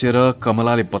चुरा बेचेर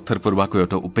कमलाले पत्थरपुर्वाको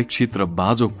एउटा उपेक्षित र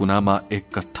बाँझो कुनामा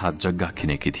 1 कट्ठा जग्गा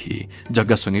किनेकी थिए।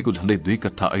 जग्गासँगैको झण्डै 2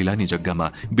 कट्ठा ऐलानी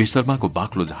जग्गामा बेशर्माको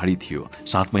बाक्लो झाडी थियो।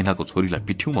 7 महिनाको छोरीलाई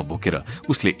पिठ्यौमा बोकेर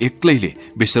उसले एक्लैले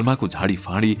बेशर्माको झाडी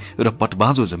फाँडी र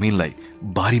पटबाँझो जमिनलाई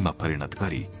बारीमा परिणत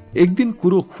गरी। एक दिन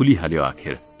कुरो खुलिहाल्यो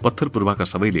आखिर। पत्थरपुर्वाका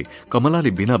सबैले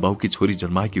कमलाले बिना बाउकी छोरी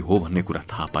जन्माएकी हो भन्ने कुरा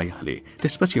थाहा पाइहाले।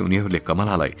 त्यसपछि उनीहरूले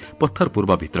कमलालाई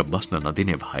पत्थरपुर्वाभित्र बस्न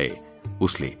नदिने भए।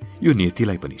 उसले यो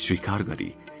नियतिलाई पनि स्वीकार गरी।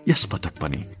 यस पटक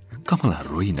पनि कमला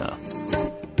रोइन।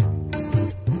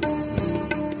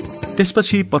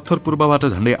 त्यसपछि पत्थरपुर्वाबाट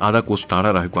झण्डै आधा कोस टाढा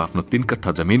रहेको आफ्नो 3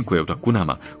 कट्ठा जमिनको एउटा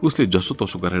कुनामा उसले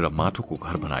जसोतसो गरेर माटोको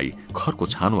घर बनाई, खरको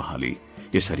छानो हाली।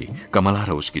 यसरी कमला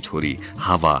र उसकी छोरी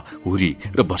हावा, हुरी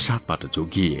र बर्सातबाट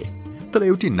जोगिए। तर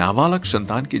एउटी नाबालक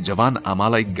सन्तानकी जवान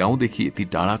आमालाई गाउँदेखि यति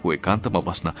टाढाको एकान्तमा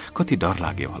बस्न कति डर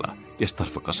लाग्यो होला।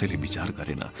 यसतर्फ कसैले विचार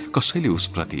गरेन, कसैले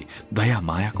उसप्रति दया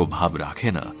मायाको भाव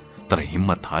राखेन। तर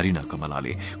हिम्मत हारिन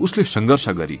कमलाले। उसले संघर्ष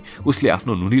गरी उसले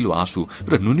आफ्नो नुनिलो आँसु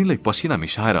र नुनिलै पसिना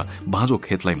मिसाएर बाँझो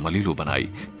खेतलाई मलिलो बनाई।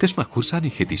 त्यसमा खुर्सानी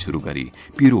खेती सुरु गरी।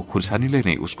 पिरो खुर्सानीले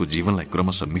नै उसको जीवनलाई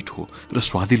क्रमशः मिठो र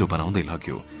स्वादिलो बनाउँदै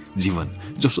लग्यो। जीवन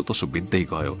जसो तसो बित्दै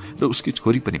गयो र उसकी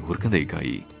छोरी पनि हुर्कँदै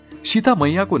गई। सीता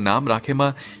मैयाको नाम राखेमा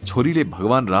छोरीले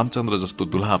भगवान रामचन्द्र जस्तो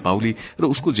दुल्हा पाउली र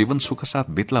उसको जीवन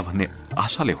सुखसाथ बित्ला भन्ने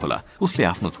आशाले होला उसले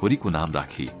आफ्नो छोरीको नाम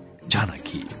राखी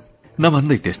जानकी।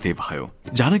 नभन्दै त्यस्तै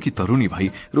भयो। जानकी तरुणी भई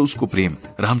र उसको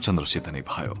प्रेम रामचन्द्रसित नै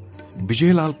भयो।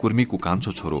 विजयलाल कुर्मीको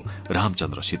कान्छो छोरो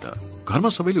रामचन्द्रसित। घरमा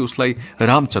सबैले उसलाई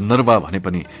रामचन्द्रवा भने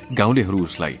पनि गाउँलेहरू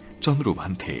उसलाई चन्द्रू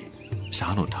भन्थे।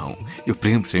 सानो ठाउँ, यो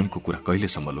प्रेमको कुरा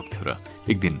कहिलेसम्म लुक्थ्यो र?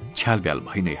 एक दिन छ्याल ब्याल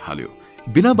भइ नै हाल्यो।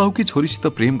 बिना बाउकी छोरीसित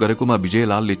प्रेम गरेकोमा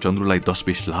विजयलालले चन्द्रुलाई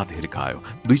 10-20 लात हिर्कायो।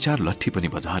 2-4 लट्ठी पनि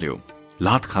बजार्यो।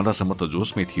 लात खाँदासम्म त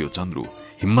जोसमै थियो चन्द्रू।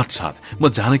 हिम्मत साथ म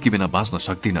जानकी बिना बाँच्न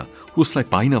सक्दिन, उसलाई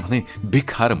पाइन भने बिख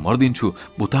खाएर मर्दिन्छु,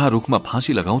 भुता रुखमा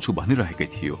फाँसी लगाउँछु भनिरहेकै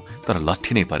थियो। तर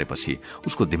लट्ठी नै परेपछि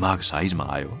उसको दिमाग साइजमा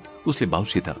आयो। उसले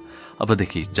बाउसित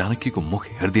अबदेखि जानकीको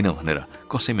मुख हेर्दिन भनेर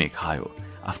कसैमै खायो।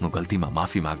 आफ्नो गल्तीमा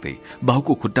माफी माग्दै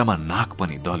बाउको खुट्टामा नाक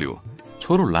पनि दल्यो।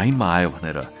 छोरो लाइनमा आयो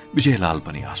भनेर विजयलाल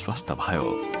पनि आश्वस्त भयो।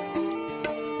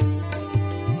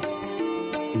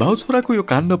 बाउ छोराको यो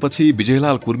काण्डपछि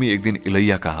विजयलाल कुर्मी एक दिन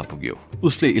इलैया कहाँ पुग्यो।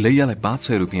 उसले इलैयालाई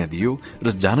 500 रुपियाँ दियो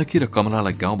र जानकी र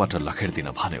कमलालाई गाउँबाट लखेड्दिन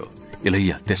भन्यो।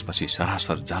 इलैया त्यसपछि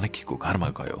सरासर जानकीको घरमा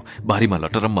गयो। बारीमा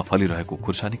लटरम्मा फलिरहेको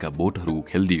खुर्सानीका बोटहरू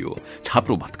खेल्दियो,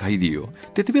 छाप्रो भत्काइदियो।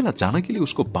 त्यति बेला जानकीले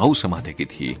उसको बाउ समातेकी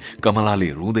थिए।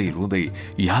 कमलाले रुँदै रुँदै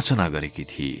याचना गरेकी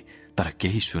थिए, तर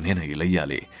केही सुनेन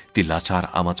इलैयाले। ती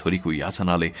लाचार आमा छोरीको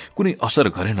याचनाले कुनै असर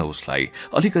गरेन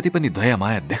उसलाई। अलिकति पनि दया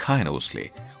माया देखाएन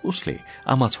उसले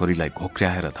आमा छोरीलाई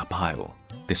घोक्र्याएर धपायो।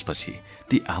 त्यसपछि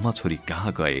ती आमा छोरी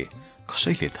कहाँ गए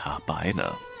कसैले थाहा पाएन।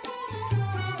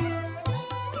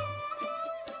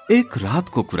 एक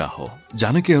रातको कुरा हो।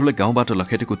 जानकीहरूले गाउँबाट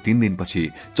लखेटेको 3 दिनपछि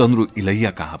चन्द्रू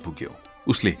इलैया कहाँ पुग्यो।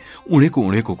 उसले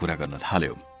उडेको कुरा गर्न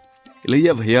थाल्यो।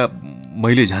 इलैया भैया,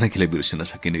 मैले जानकीलाई बिर्सिन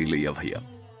सकिनँ। इलैया भैया,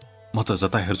 म त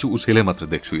जता हेर्छु उसैलाई मात्र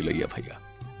देख्छु। इलैया भैया,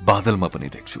 बादलमा पनि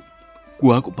देख्छु,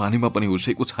 कुवाको पानीमा पनि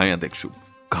उसैको छाया देख्छु,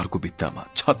 घरको भित्तामा,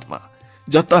 छतमा,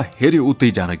 जता हेर्यो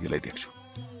उतै जानकीलाई देख्छु।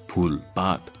 फूल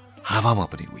पात हावामा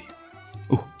पनि उही।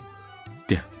 ओह,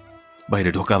 त्यहाँ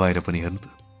बाहिर ढोका बाहिर पनि हेर्नु त,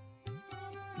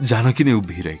 जानकी नै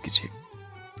उभिरहेकी छे।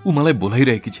 ऊ मलाई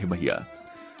बोलाइरहेकी छे। भैया,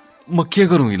 म के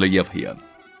गरौँ इलैया भैया?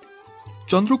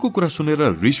 चन्द्रुको कुरा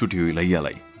सुनेर रिस उठ्यो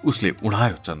इलैयालाई। उसले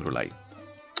उडायो चन्द्रुलाई।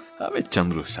 अबे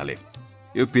चन्द्रु साले,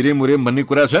 यो पिरे मुरे भन्ने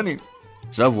कुरा छ नि,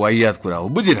 सब वाहियात कुरा हो,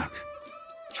 बुझिराख।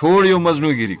 छोड यो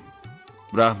मजनुगिरी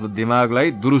र आफ्नो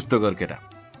दिमागलाई दुरुस्त गर केटा।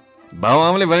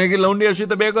 बाबुआमाले भने कि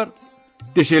लौन्डीहरूसित बिहे गर,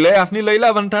 त्यसैलाई आफ्नी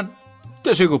लैला भन्ठान,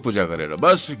 त्यसैको पूजा गरेर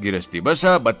बस, गिरस्ती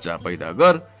बसा, बच्चा पैदा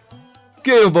गर।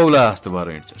 के यो बौला जस्तो भएर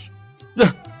हिँड्छस्? जा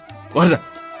घर जा।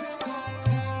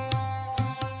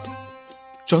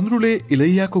 चन्द्रुले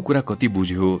इलैयाको कुरा कति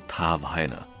बुझ्यो थाहा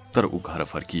भएन, तर ऊ घर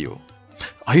फर्कियो।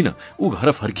 होइन, ऊ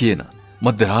घर फर्किएन।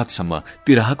 मध्यरातसम्म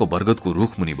तिराहाको बरगदको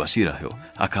रुख मुनि बसिरह्यो।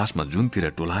 आकाशमा जुनतिर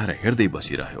टोलाएर हेर्दै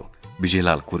बसिरह्यो।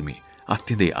 विजयलाल कुर्मी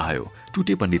आत्तिँदै आयो।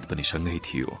 टुटे पण्डित पनि सँगै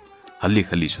थियो। हल्ली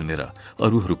खल्ली सुनेर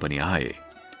अरूहरू पनि आए।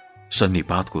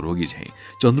 सन्निपातको रोगी झैं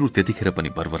चन्द्रु त्यतिखेर पनि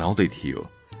बरबराउँदै थियो।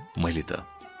 मैले त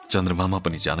चन्द्रमामा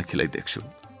पनि जानकीलाई देख्छु।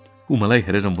 ऊ मलाई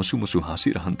हेरेर मुसु मुसु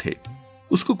हाँसिरहन्थे।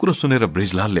 उसको कुरो सुनेर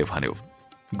ब्रिजलालले भन्यो,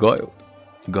 गयो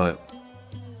गयो,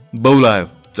 बौलायो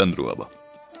चन्द्रु। अब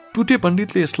टुटे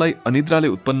पण्डितले यसलाई अनिद्राले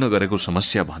उत्पन्न गरेको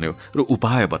समस्या भन्यो र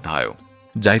उपाय बतायो।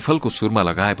 जाइफलको सुरमा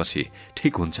लगाएपछि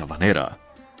ठिक हुन्छ भनेर।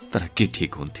 तर के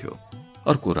ठिक हुन्थ्यो?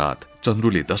 अर्को रात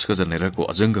चन्द्रुले 10 गज नेरको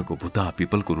अजङ्गको भुताह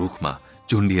पिपलको रुखमा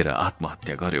झुन्डिएर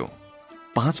आत्महत्या गर्यो।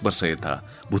 5 वर्ष यता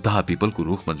भुताह पिपलको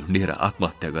रुखमा झुन्डिएर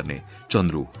आत्महत्या गर्ने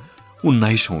चन्द्रु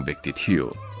 19औं व्यक्ति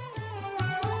थियो।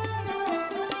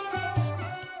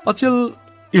 अचेल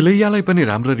इलैयालाई पनि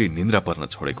राम्ररी निन्द्रा पर्न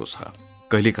छोडेको छ।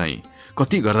 कहिलेकाहीँ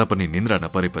कति गर्दा पनि निन्द्रा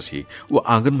नपरेपछि ऊ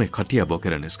आँगनमै खटिया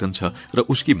बोकेर निस्कन्छ र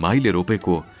उसकी माईले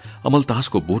रोपेको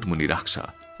अमलतासको बोट मुनि राख्छ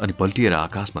अनि पल्टिएर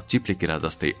आकाशमा चिप्ले किरा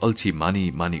जस्तै अल्छी मानी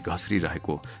मानी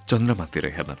घस्रिरहेको चन्द्रमातिर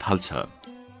हेर्न थाल्छ।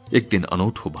 एक दिन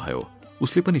अनौठो भयो।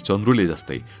 उसले पनि चन्द्रुले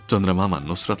जस्तै चन्द्रमामा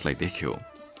नुसरतलाई देख्यो।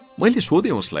 मैले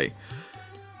सोधेँ उसलाई,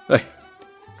 ए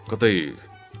कतै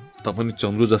त पनि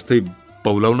चन्द्रु जस्तै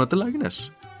पौलाउन त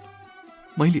लागिनस्?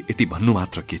 मैले यति भन्नु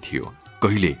मात्र के थियो।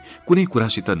 कहिले कुनै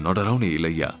कुरासित नडराउने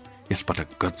इलैया यसपटक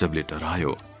गजबले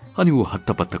डरायो अनि ऊ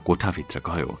हत्तपत्त कोठाभित्र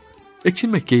गयो।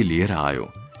 एकछिनमै केही लिएर आयो।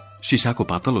 सिसाको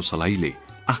पातलो सलाईले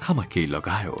आँखामा केही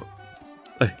लगायो।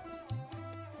 ए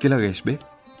के लगाइस् बे?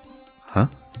 हाँ,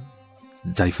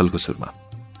 जाइफलको सुरमा,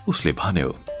 उसले भन्यो।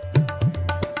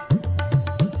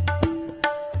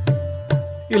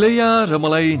 इलैया र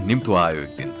मलाई निम्तो आयो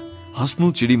एक दिन।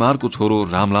 हस्नु चिडीमारको छोरो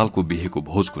रामलालको बिहेको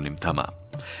भोजको निम्तामा।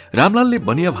 रामलालले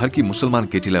बनिया भारकी मुसलमान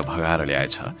केटीलाई भगाएर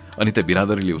ल्याएछ अनि त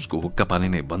बिरादरीले उसको हुक्का पानी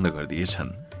नै बन्द गरिदिएछन्।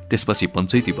 त्यसपछि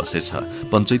पञ्चायती बसेछ।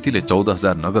 पञ्चायतीले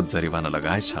 14,000 नगद जरिवाना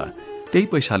लगाएछ। त्यही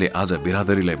पैसाले आज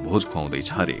बिरादरीलाई भोज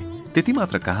खुवाउँदैछ अरे। त्यति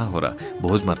मात्र कहाँ हो र,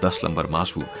 भोजमा 10 लम्बर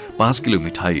मासु, 5 किलो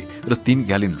मिठाई र 3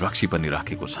 ग्यालिन रक्सी पनि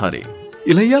राखेको छ अरे।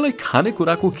 इलैयालाई खाने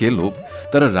कुराको के लोभ,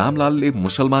 तर रामलालले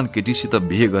मुसलमान केटीसित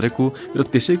बिहे गरेको र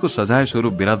त्यसैको सजाय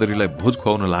स्वरूप बिरादरीलाई भोज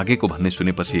खुवाउन लागेको भन्ने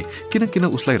सुनेपछि किन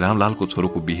उसलाई रामलालको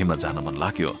छोरोको बिहेमा जान मन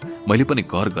लाग्यो। मैले पनि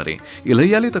गौर गरेँ।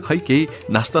 इलैयाले त खै केही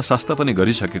नास्ता सास्ता पनि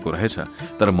गरिसकेको रहेछ,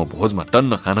 तर म भोजमा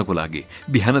टन्न खानको लागि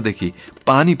बिहानदेखि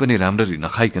पानी पनि राम्ररी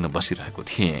नखाइकन बसिरहेको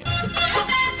थिएँ।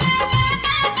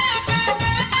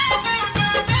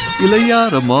 इलैया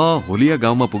र म होलिया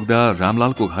गाउँमा पुग्दा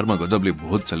रामलालको घरमा गजबले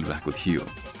भोज चलिरहेको थियो।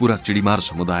 पूरा चिडीमार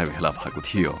समुदाय भेला भएको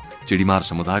थियो। चिडीमार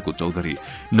समुदायको चौधरी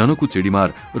ननको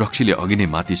चिडीमार रक्सीले अघि नै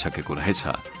मातिसकेको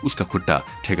रहेछ। उसका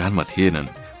खुट्टा ठेगानमा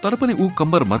थिएनन्, तर पनि ऊ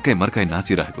कम्बर मर्काई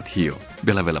नाचिरहेको थियो।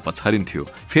 बेला बेला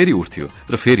पछारिन्थ्यो, फेरि उठ्थ्यो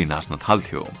र फेरि नाच्न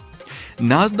थाल्थ्यो।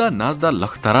 नाच्दा नाच्दा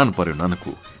लखतरान पर्यो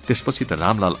ननको। त्यसपछि त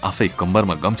रामलाल आफै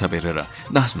कम्बरमा गम्छा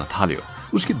बेरेर नाच्न थाल्यो।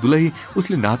 उसकी दुलही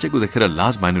उसले नाचेको देखेर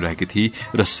लाज मानिरहेकी थिए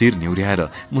र शिर निहुर्याएर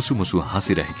मुसु मुसु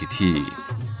हाँसिरहेकी थिए।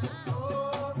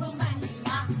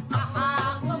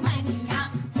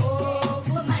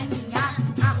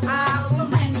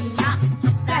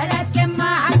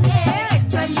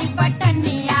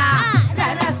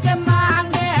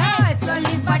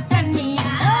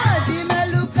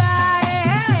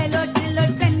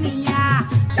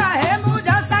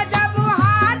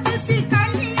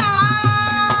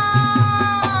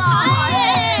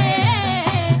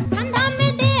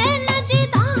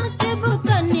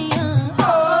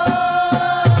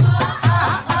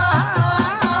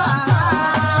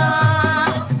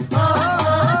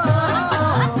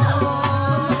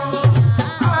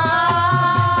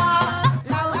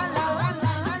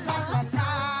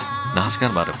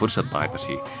 हाँसकानबाट फुर्सद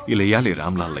पाएपछि इलैयाले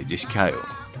रामलाललाई जिस्क्यायो।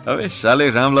 अबे साले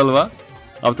रामलाल बा,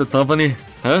 अब त त पनि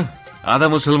आधा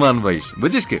मुसलमान भइस,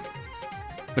 बुझिस के?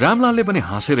 रामलालले पनि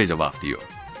हाँसेरै जवाफ दियो,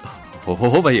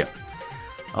 हो भैया,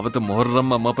 अब त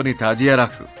मोहर्रममा म पनि ताजिया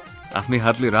राख्छु, आफ्नै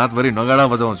हातले रातभरि नगाडा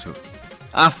बजाउँछु,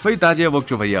 आफै ताजिया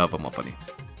बोक्छु भैया।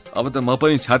 अब त म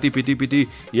पनि छाती पिटी पिटी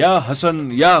या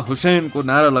हसन या हुसैनको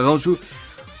नारा लगाउँछु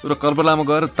र कर्बलामा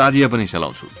गएर ताजिया पनि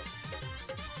चलाउँछु।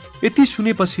 यति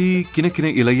सुनेपछि किन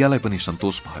इलैयालाई पनि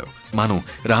सन्तोष भयो, मानौ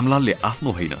रामलालले आफ्नो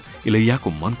होइन इलैयाको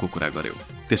मनको कुरा गर्यो।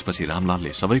 त्यसपछि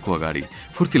रामलालले सबैको अगाडि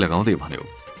फुर्ती लगाउँदै भन्यो,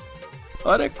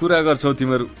 अरे कुरा गर्छौ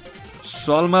तिमीहरू,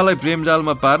 सलमालाई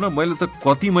प्रेमजालमा पार्न मैले त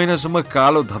कति महिनासम्म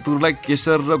कालो धतुरलाई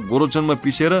केसर र गोरोचनमा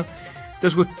पिसेर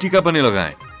त्यसको टिका पनि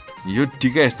लगाएँ। यो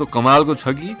टिका यस्तो कमालको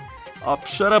छ कि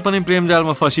अप्सरा पनि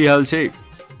प्रेमजालमा फसिहाल्छे।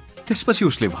 त्यसपछि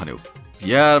उसले भन्यो,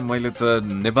 यार मैले त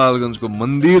नेपालगञ्जको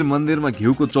मन्दिरमा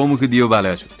घिउको चौमुखी दियो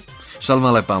बालेको छु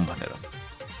सलमालाई पाऊँ भनेर।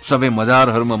 सबै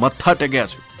मजारहरूमा मत्था टेकेको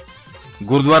छु,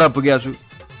 गुरुद्वारा पुगेको छु।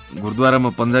 गुरुद्वारामा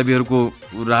पन्जाबीहरूको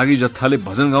रागी जत्थाले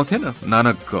भजन गाउँथेन,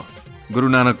 गुरु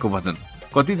नानकको भजन।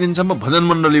 कति दिनसम्म भजन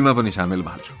मण्डलीमा पनि सामेल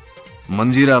भएको छु।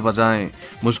 मन्जिरा बजाएँ,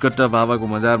 मुस्कट्टा बाबाको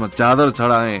मजारमा चादर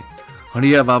चढाएँ,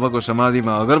 हडिया बाबाको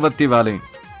समाधिमा अगरबत्ती बालेँ।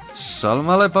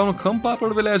 सलमालाई पाउनु कम पापड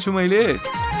बेलाएको छु मैले।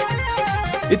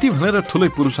 यति भनेर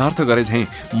ठुलै पुरुषार्थ गरे झैं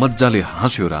मज्जाले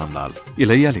हाँस्यो रामलाल।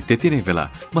 इलैयाले त्यति नै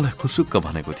बेला मलाई खुसुक्क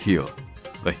भनेको थियो,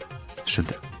 भाइ सुन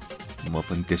त, म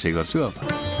पनि त्यसै गर्छु अब।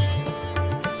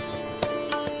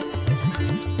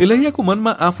 इलैयाको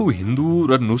मनमा आफू हिन्दू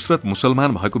र नुसरत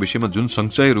मुसलमान भएको विषयमा जुन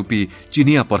संशय रूपी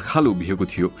चिनिया पर्खाल उभिएको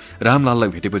थियो, रामलाललाई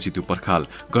भेटेपछि त्यो पर्खाल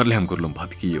गर्ल्याम गुर्लुम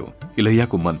भत्कियो।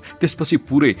 इलैयाको मन त्यसपछि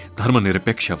पुरै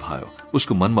धर्मनिरपेक्ष भयो।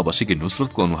 उसको मनमा बसेकी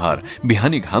नुसरतको अनुहार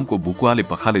बिहानी घामको बुकुवाले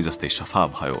पखाले जस्तै सफा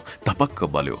भयो, धपक्क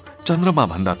बल्यो, चन्द्रमा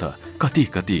भन्दा त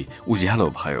कति उज्यालो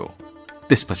भयो।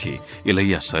 त्यसपछि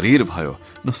इलैया शरीर भयो,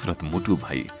 नुसरत मुटु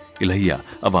भई। इलैया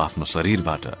अब आफ्नो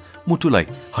शरीरबाट मुटुलाई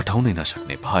हटाउनै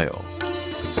नसक्ने भयो।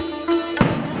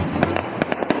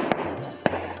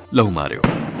 लौ मार्यो।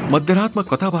 मध्यरातमा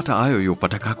कताबाट आयो यो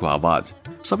पटकाको आवाज।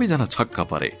 सबैजना छक्क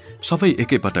परे, सबै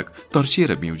एकैपटक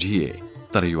तर्सिएर बिउजिए।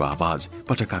 तर यो आवाज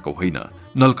पटकाको होइन,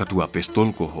 नलकटुवा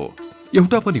पेस्तोलको हो।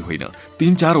 एउटा पनि होइन,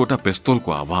 3-4वटा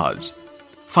पेस्तोलको आवाज।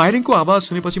 फायरिङको आवाज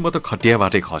सुनेपछि म त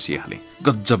खटियाबाटै खसिहालेँ,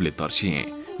 गज्जबले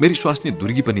तर्सिएँ। मेरी स्वास्नी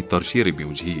दुर्गी पनि तर्सिएर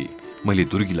बिउजिए। मैले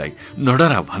दुर्गीलाई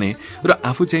नडरा भने र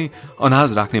आफू चाहिँ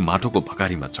अनाज राख्ने माटोको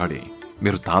भकारीमा चढे।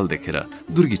 मेरो ताल देखेर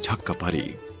दुर्गी छक्क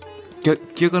परी।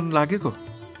 के गर्न लागेको?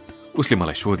 उसले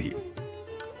मलाई सोधी।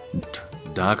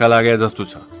 ढाका लागे जस्तो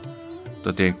छ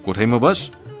त त्यहाँ कोठैमा बस,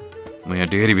 म यहाँ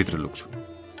डेरीभित्र लुक्छु।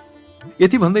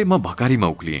 यति भन्दै म भकारीमा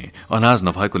उक्लिएँ। अनाज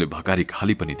नभएकोले भकारी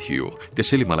खाली पनि थियो,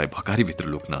 त्यसैले मलाई भकारीभित्र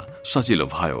लुक्न सजिलो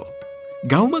भयो।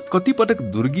 गाउँमा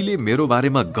कतिपटक दुर्गीले मेरो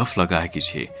बारेमा गफ लगाएकी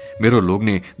छे। मेरो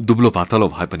लोग्ने दुब्लो पातलो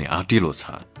भए पनि आँटिलो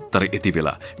छ। तर यति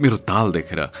बेला मेरो ताल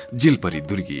देखेर जिल परी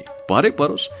दुर्गी। परे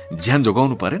परोस्, ज्यान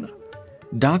जोगाउनु परेन।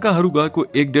 डाँकाहरू गएको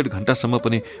 1-1.5 घण्टासम्म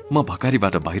पनि म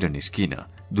भकारीबाट बाहिर निस्किन।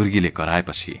 दुर्गीले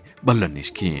कराएपछि बल्ल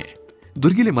निस्किएँ।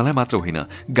 दुर्गीले मलाई मात्र होइन,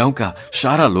 गाउँका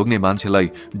सारा लोग्ने मान्छेलाई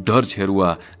डर छेरुवा,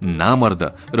 नामर्द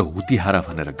र हुतिहारा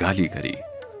भनेर गाली गरी।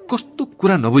 कस्तो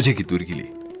कुरा नबुझेकी दुर्गीले।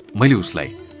 मैले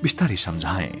उसलाई बिस्तारै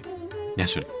सम्झाएँ। यहाँ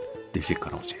सुन, त्यसै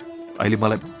कराउँछ, अहिले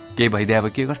मलाई केही भइदिए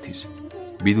अब के गर्थिस्?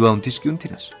 विधवा हुन्थिस् कि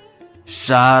हुन्थिनस्?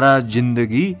 सारा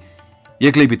जिन्दगी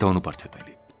एक्लै बिताउनु पर्थ्यो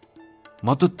तैँले।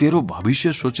 म त तेरो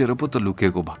भविष्य सोचेर पो त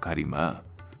लुकेको भकारीमा,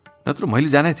 नत्र मैले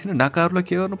जाने थिइनँ डाकाहरूलाई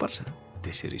के गर्नुपर्छ।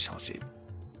 त्यसरी सोचे।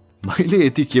 मैले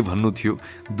यति के भन्नु थियो,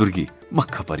 दुर्गी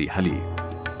मक्ख परिहाली।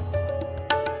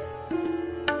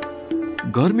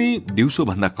 गर्मी दिउँसो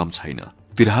भन्दा कम छैन।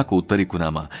 तिराहाको उत्तरी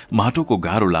कुनामा माटोको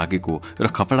गाह्रो लागेको र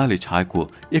खपडाले छाएको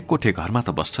एक कोठे घरमा त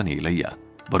बस्छ नि इलैया।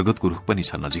 बरगतको रुख पनि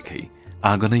छ नजिकै।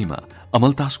 आँगनैमा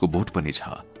अमलतासको बोट पनि छ।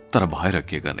 तर भएर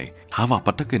के गर्ने, हावा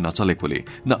पटक्कै नचलेकोले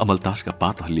न अमलतासका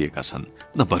पात हल्लिएका छन्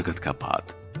न बरगतका पात।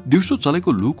 दिउँसो चलेको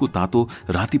लूको तातो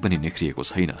राति पनि निख्रिएको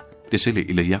छैन। त्यसैले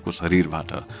इलैयाको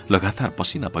शरीरबाट लगातार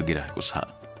पसिना बगिरहेको छ।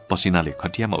 पसिनाले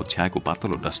खटियामा ओछ्याएको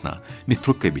पातलो डसना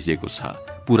निथ्रुक्कै भिजेको छ,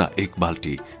 पूरा 1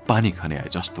 बाल्टी पानी खन्याए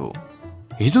जस्तो।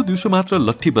 हिजो दिउँसो मात्र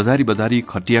लट्ठी बजारी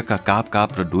खटियाका काप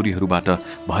र डोरीहरूबाट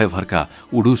भयभरका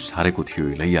उडुस छारेको थियो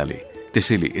इलैयाले।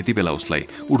 त्यसैले यति बेला उसलाई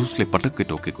उडुसले पटक्कै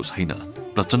टोकेको छैन।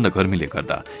 प्रचण्ड गर्मीले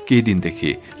गर्दा केही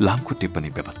दिनदेखि लामखुट्टे पनि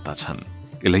बेपत्ता छन्।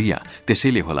 इलैया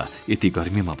त्यसैले होला यति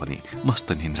गर्मीमा पनि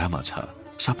मस्त निन्द्रामा छ।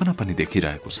 सपना पनि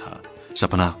देखिरहेको छ।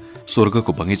 सपना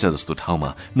स्वर्गको बगैँचा जस्तो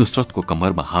ठाउँमा नुसरतको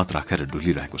कम्मरमा हात राखेर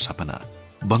डुलिरहेको सपना।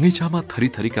 बगैँचामा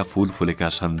थरीथरीका फूल फुलेका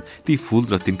छन्। ती फूल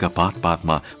र तिनका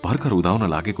पातमा भर्खर उदाउन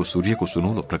लागेको सूर्यको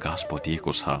सुनौलो प्रकाश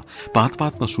पोतिएको छ।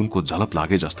 पातमा सुनको झलप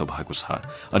लागे जस्तो भएको छ।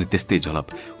 अनि त्यस्तै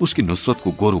झलप उसकी नुसरतको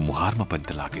गोरु मुहारमा पनि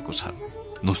त लागेको छ।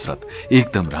 नुसरत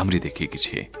एकदम राम्री देखिएकी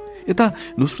छे।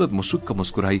 यता नुसरत मुसुक्क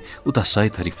मुस्कुराई उता 100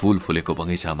 थरी फूल फुलेको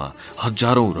बगैँचामा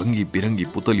हजारौं रंगी बिरंगी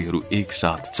पुतलीहरू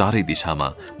एकसाथ चारै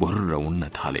दिशामा भुर्र उड्न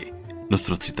थाले।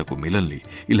 नुसरतसितको मिलनले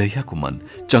इलैयाको मन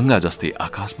चंगा जस्तै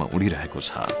आकाशमा उडिरहेको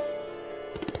छ।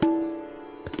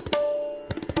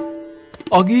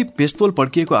 अघि पेस्तोल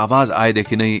पड्किएको आवाज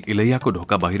आएदेखि नै इलैयाको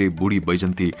ढोका बाहिरै बुढी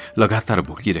बैजन्ती लगातार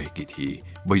भुकिरहेकी थिए।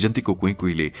 बैजन्तीको कुई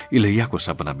कुईले इलैयाको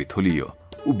सपना बिथोलियो।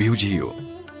 ऊ बिउजियो।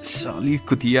 साली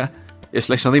कुतिया,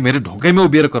 यसलाई सधैँ मेरो ढोकैमा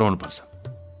उभिएर कराउनु पर्छ।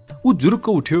 ऊ जुरुक्क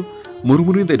उठ्यो,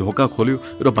 मुरमुरिँदै ढोका खोल्यो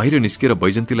र बाहिर निस्केर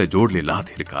बैजन्तीलाई जोडले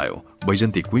लात हिर्कायो।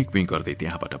 बैजन्ती कुई कुई गर्दै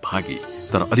त्यहाँबाट भागी।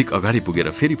 तर अलिक अगाडि पुगेर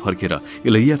फेरि फर्केर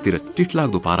इलैयातिर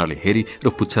टिटलाग्दो पाराले हेरी र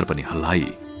पुच्छर पनि हल्लाई।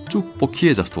 चुप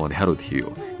पोखिए जस्तो अँध्यारो थियो।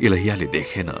 इलैयाले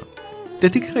देखेन।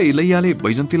 त्यतिखेर इलैयाले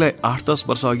बैजन्तीलाई 8-10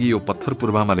 वर्ष अघि यो पत्थर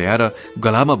पूर्वमा ल्याएर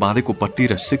गलामा बाँधेको पट्टी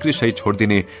र सिक्री सहित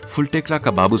छोडिदिने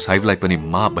फुलटेक्राका बाबु साहेबलाई पनि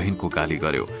माँ बहिनको गाली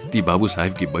गर्यो। ती बाबु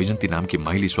साहेबकी बैजन्ती नामकी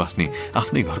माइली स्वास्नी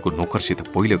आफ्नै घरको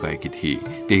नोकरसित पहिलो गएकी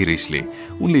थिए। त्यही रिसले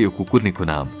उनले यो कुकुर्नीको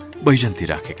नाम बैजन्ती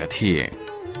राखेका थिए।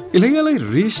 इलैयालाई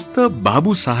रिस त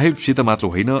बाबु साहेबसित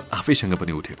मात्र होइन, आफैसँग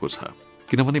पनि उठेको छ।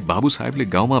 किनभने बाबु साहेबले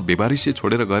गाउँमा बेबारिसे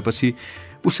छोडेर गएपछि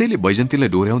उसैले बैजन्तीलाई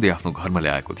डोर्याउँदै आफ्नो घरमा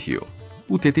ल्याएको थियो।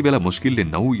 ऊ त्यति बेला मुस्किलले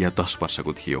 9 या 10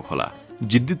 वर्षको थियो होला।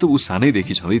 जिद्दी त ऊ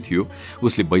सानैदेखि छँदै थियो।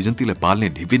 उसले बैजन्तीलाई पाल्ने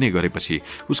ढिपिने गरेपछि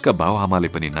उसका बाबुआमाले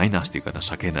पनि नाइनास्ती गर्न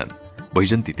सकेनन्।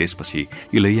 बैजन्ती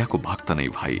त्यसपछि इलैयाको भक्त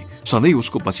नै भई सधैँ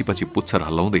उसको पछि पुच्छर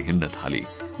हल्लाउँदै हिँड्न थाली।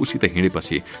 उसित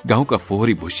हिँडेपछि गाउँका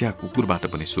फोहोरी भुस्या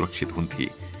कुकुरबाट पनि सुरक्षित हुन्थे।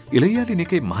 इलैयाले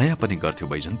निकै माया पनि गर्थ्यो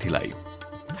बैजन्तीलाई।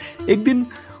 एक दिन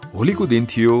होलीको दिन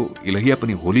थियो। इलैया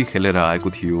पनि होली खेलेर आएको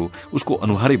थियो। उसको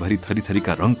अनुहारैभरि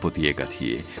थरीथरीका रंग पोतिएका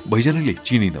थिए। बैजनीले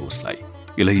चिनिन उसलाई।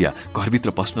 इलैया घरभित्र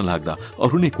पस्न लाग्दा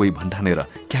अरू नै कोही भन्ठानेर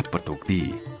क्याप्प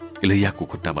टोक्दिए। इलैयाको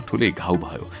खुट्टामा ठुलै घाउ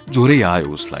भयो। जोरै आयो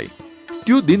उसलाई।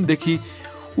 त्यो दिनदेखि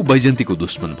ऊ बैजन्तीको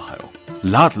दुश्मन भयो।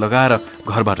 लात लगाएर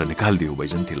घरबाट निकालिदियो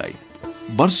बैजन्तीलाई।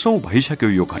 वर्षौं भइसक्यो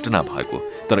यो घटना भएको,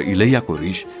 तर इलैयाको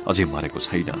रिस अझै मरेको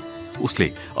छैन। उसले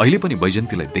अहिले पनि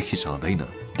बैजन्तीलाई देखिसहँदैन।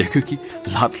 देख्यो कि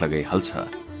लात लगाइहाल्छ।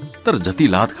 तर जति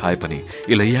लात खाए पनि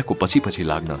इलैयाको पछि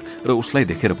लाग्न र उसलाई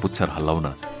देखेर पुच्छर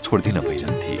हल्लाउन छोड्दिन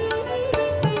बैजन्ती।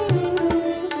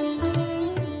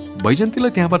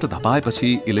 बैजन्तीलाई त्यहाँबाट धपाएपछि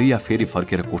इलैया फेरि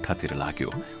फर्केर कोठातिर लाग्यो।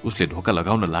 उसले ढोका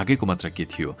लगाउन लागेको मात्र के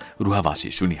थियो,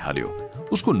 रुहावासी सुनिहाल्यो।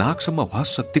 उसको नाकसम्म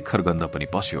वास्स तिखर गन्ध पनि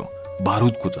पस्यो,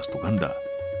 बारुदको जस्तो गन्ध।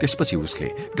 त्यसपछि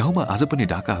उसले गाउँमा आज पनि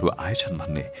डाकाहरू आएछन्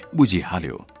भन्ने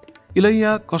बुझिहाल्यो।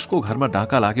 इलैया कसको घरमा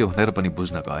डाका लाग्यो भनेर पनि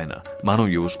बुझ्न गएन। मानौ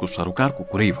यो उसको सरोकारको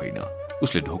कुरै होइन।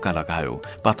 उसले ढोका लगायो।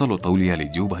 पातलो तौलियाले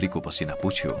जिउभरिको पसिना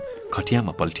पुछ्यो।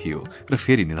 खटियामा पल्टियो र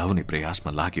फेरि निधाउने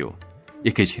प्रयासमा लाग्यो।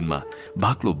 एकैछिनमा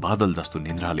बाक्लो बादल जस्तो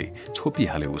निन्द्राले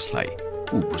छोपिहाल्यो उसलाई।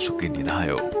 ऊ भुसुक्कै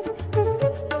निधायो।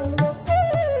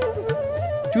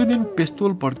 त्यो दिन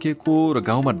पेस्तोल पड्किएको र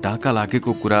गाउँमा डाका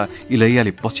लागेको कुरा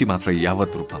इलैयाले पछि मात्र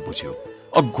यावत रूपमा बुझ्यो।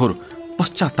 अघोर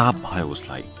पश्चाताप भयो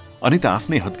उसलाई। अनि त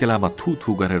आफ्नै हत्केलामा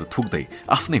थु गरेर थुक्दै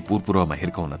आफ्नै पुरपुरमा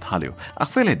हिर्काउन थाल्यो।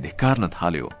 आफैलाई धिक्कार्न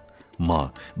थाल्यो। म,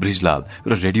 ब्रिजलाल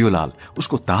र रेडियोलाल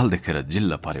उसको ताल देखेर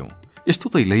जिल्ल पर्यौं। यस्तो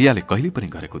त इलैयाले कहिले पनि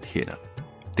गरेको थिएन।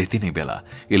 त्यति नै बेला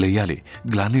इलैयाले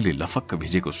ग्लानीले लफक्क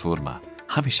भिजेको स्वरमा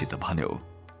हामीसित भन्यो,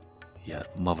 यार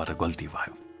मबाट गल्ती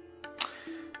भयो,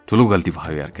 ठुलो गल्ती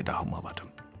भयो यार केटा हो मबाट।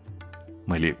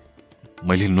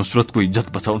 मैले नुसरतको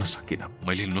इज्जत बचाउन सकिन।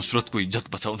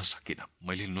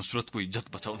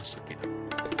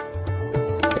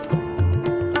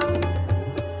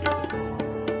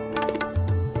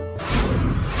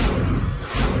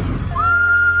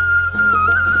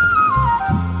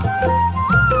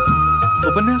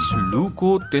 उपन्यास लूको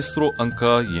तेस्रो अंक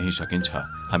यही सकिन्छ।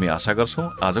 हामी आशा गर्छौं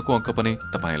आजको अंक पनि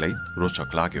तपाईलाई रोचक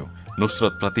लाग्यो।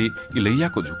 नुसरत प्रति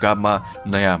इलैयाको झुकावमा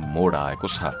नयाँ मोड आएको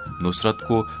छ।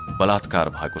 नुसरतको बलात्कार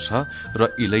भएको छ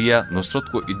र इलैया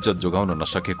नुसरतको इज्जत जोगाउन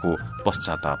नसकेको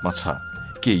पश्चातापमा छ।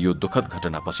 के यो दुखद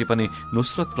घटनापछि पनि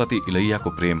नुसरत प्रति इलैयाको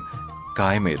प्रेम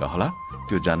कायमै रहला?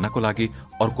 त्यो जान्नको लागि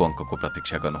अर्को अंकको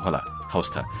प्रतीक्षा गर्नुहोला।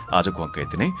 हवस् त, आजको अंक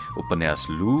यति नै। उपन्यास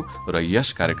लू र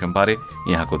यस कार्यक्रमबारे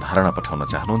यहाँको धारणा पठाउन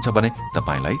चाहनुहुन्छ भने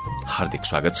तपाईलाई हार्दिक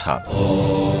स्वागत छ।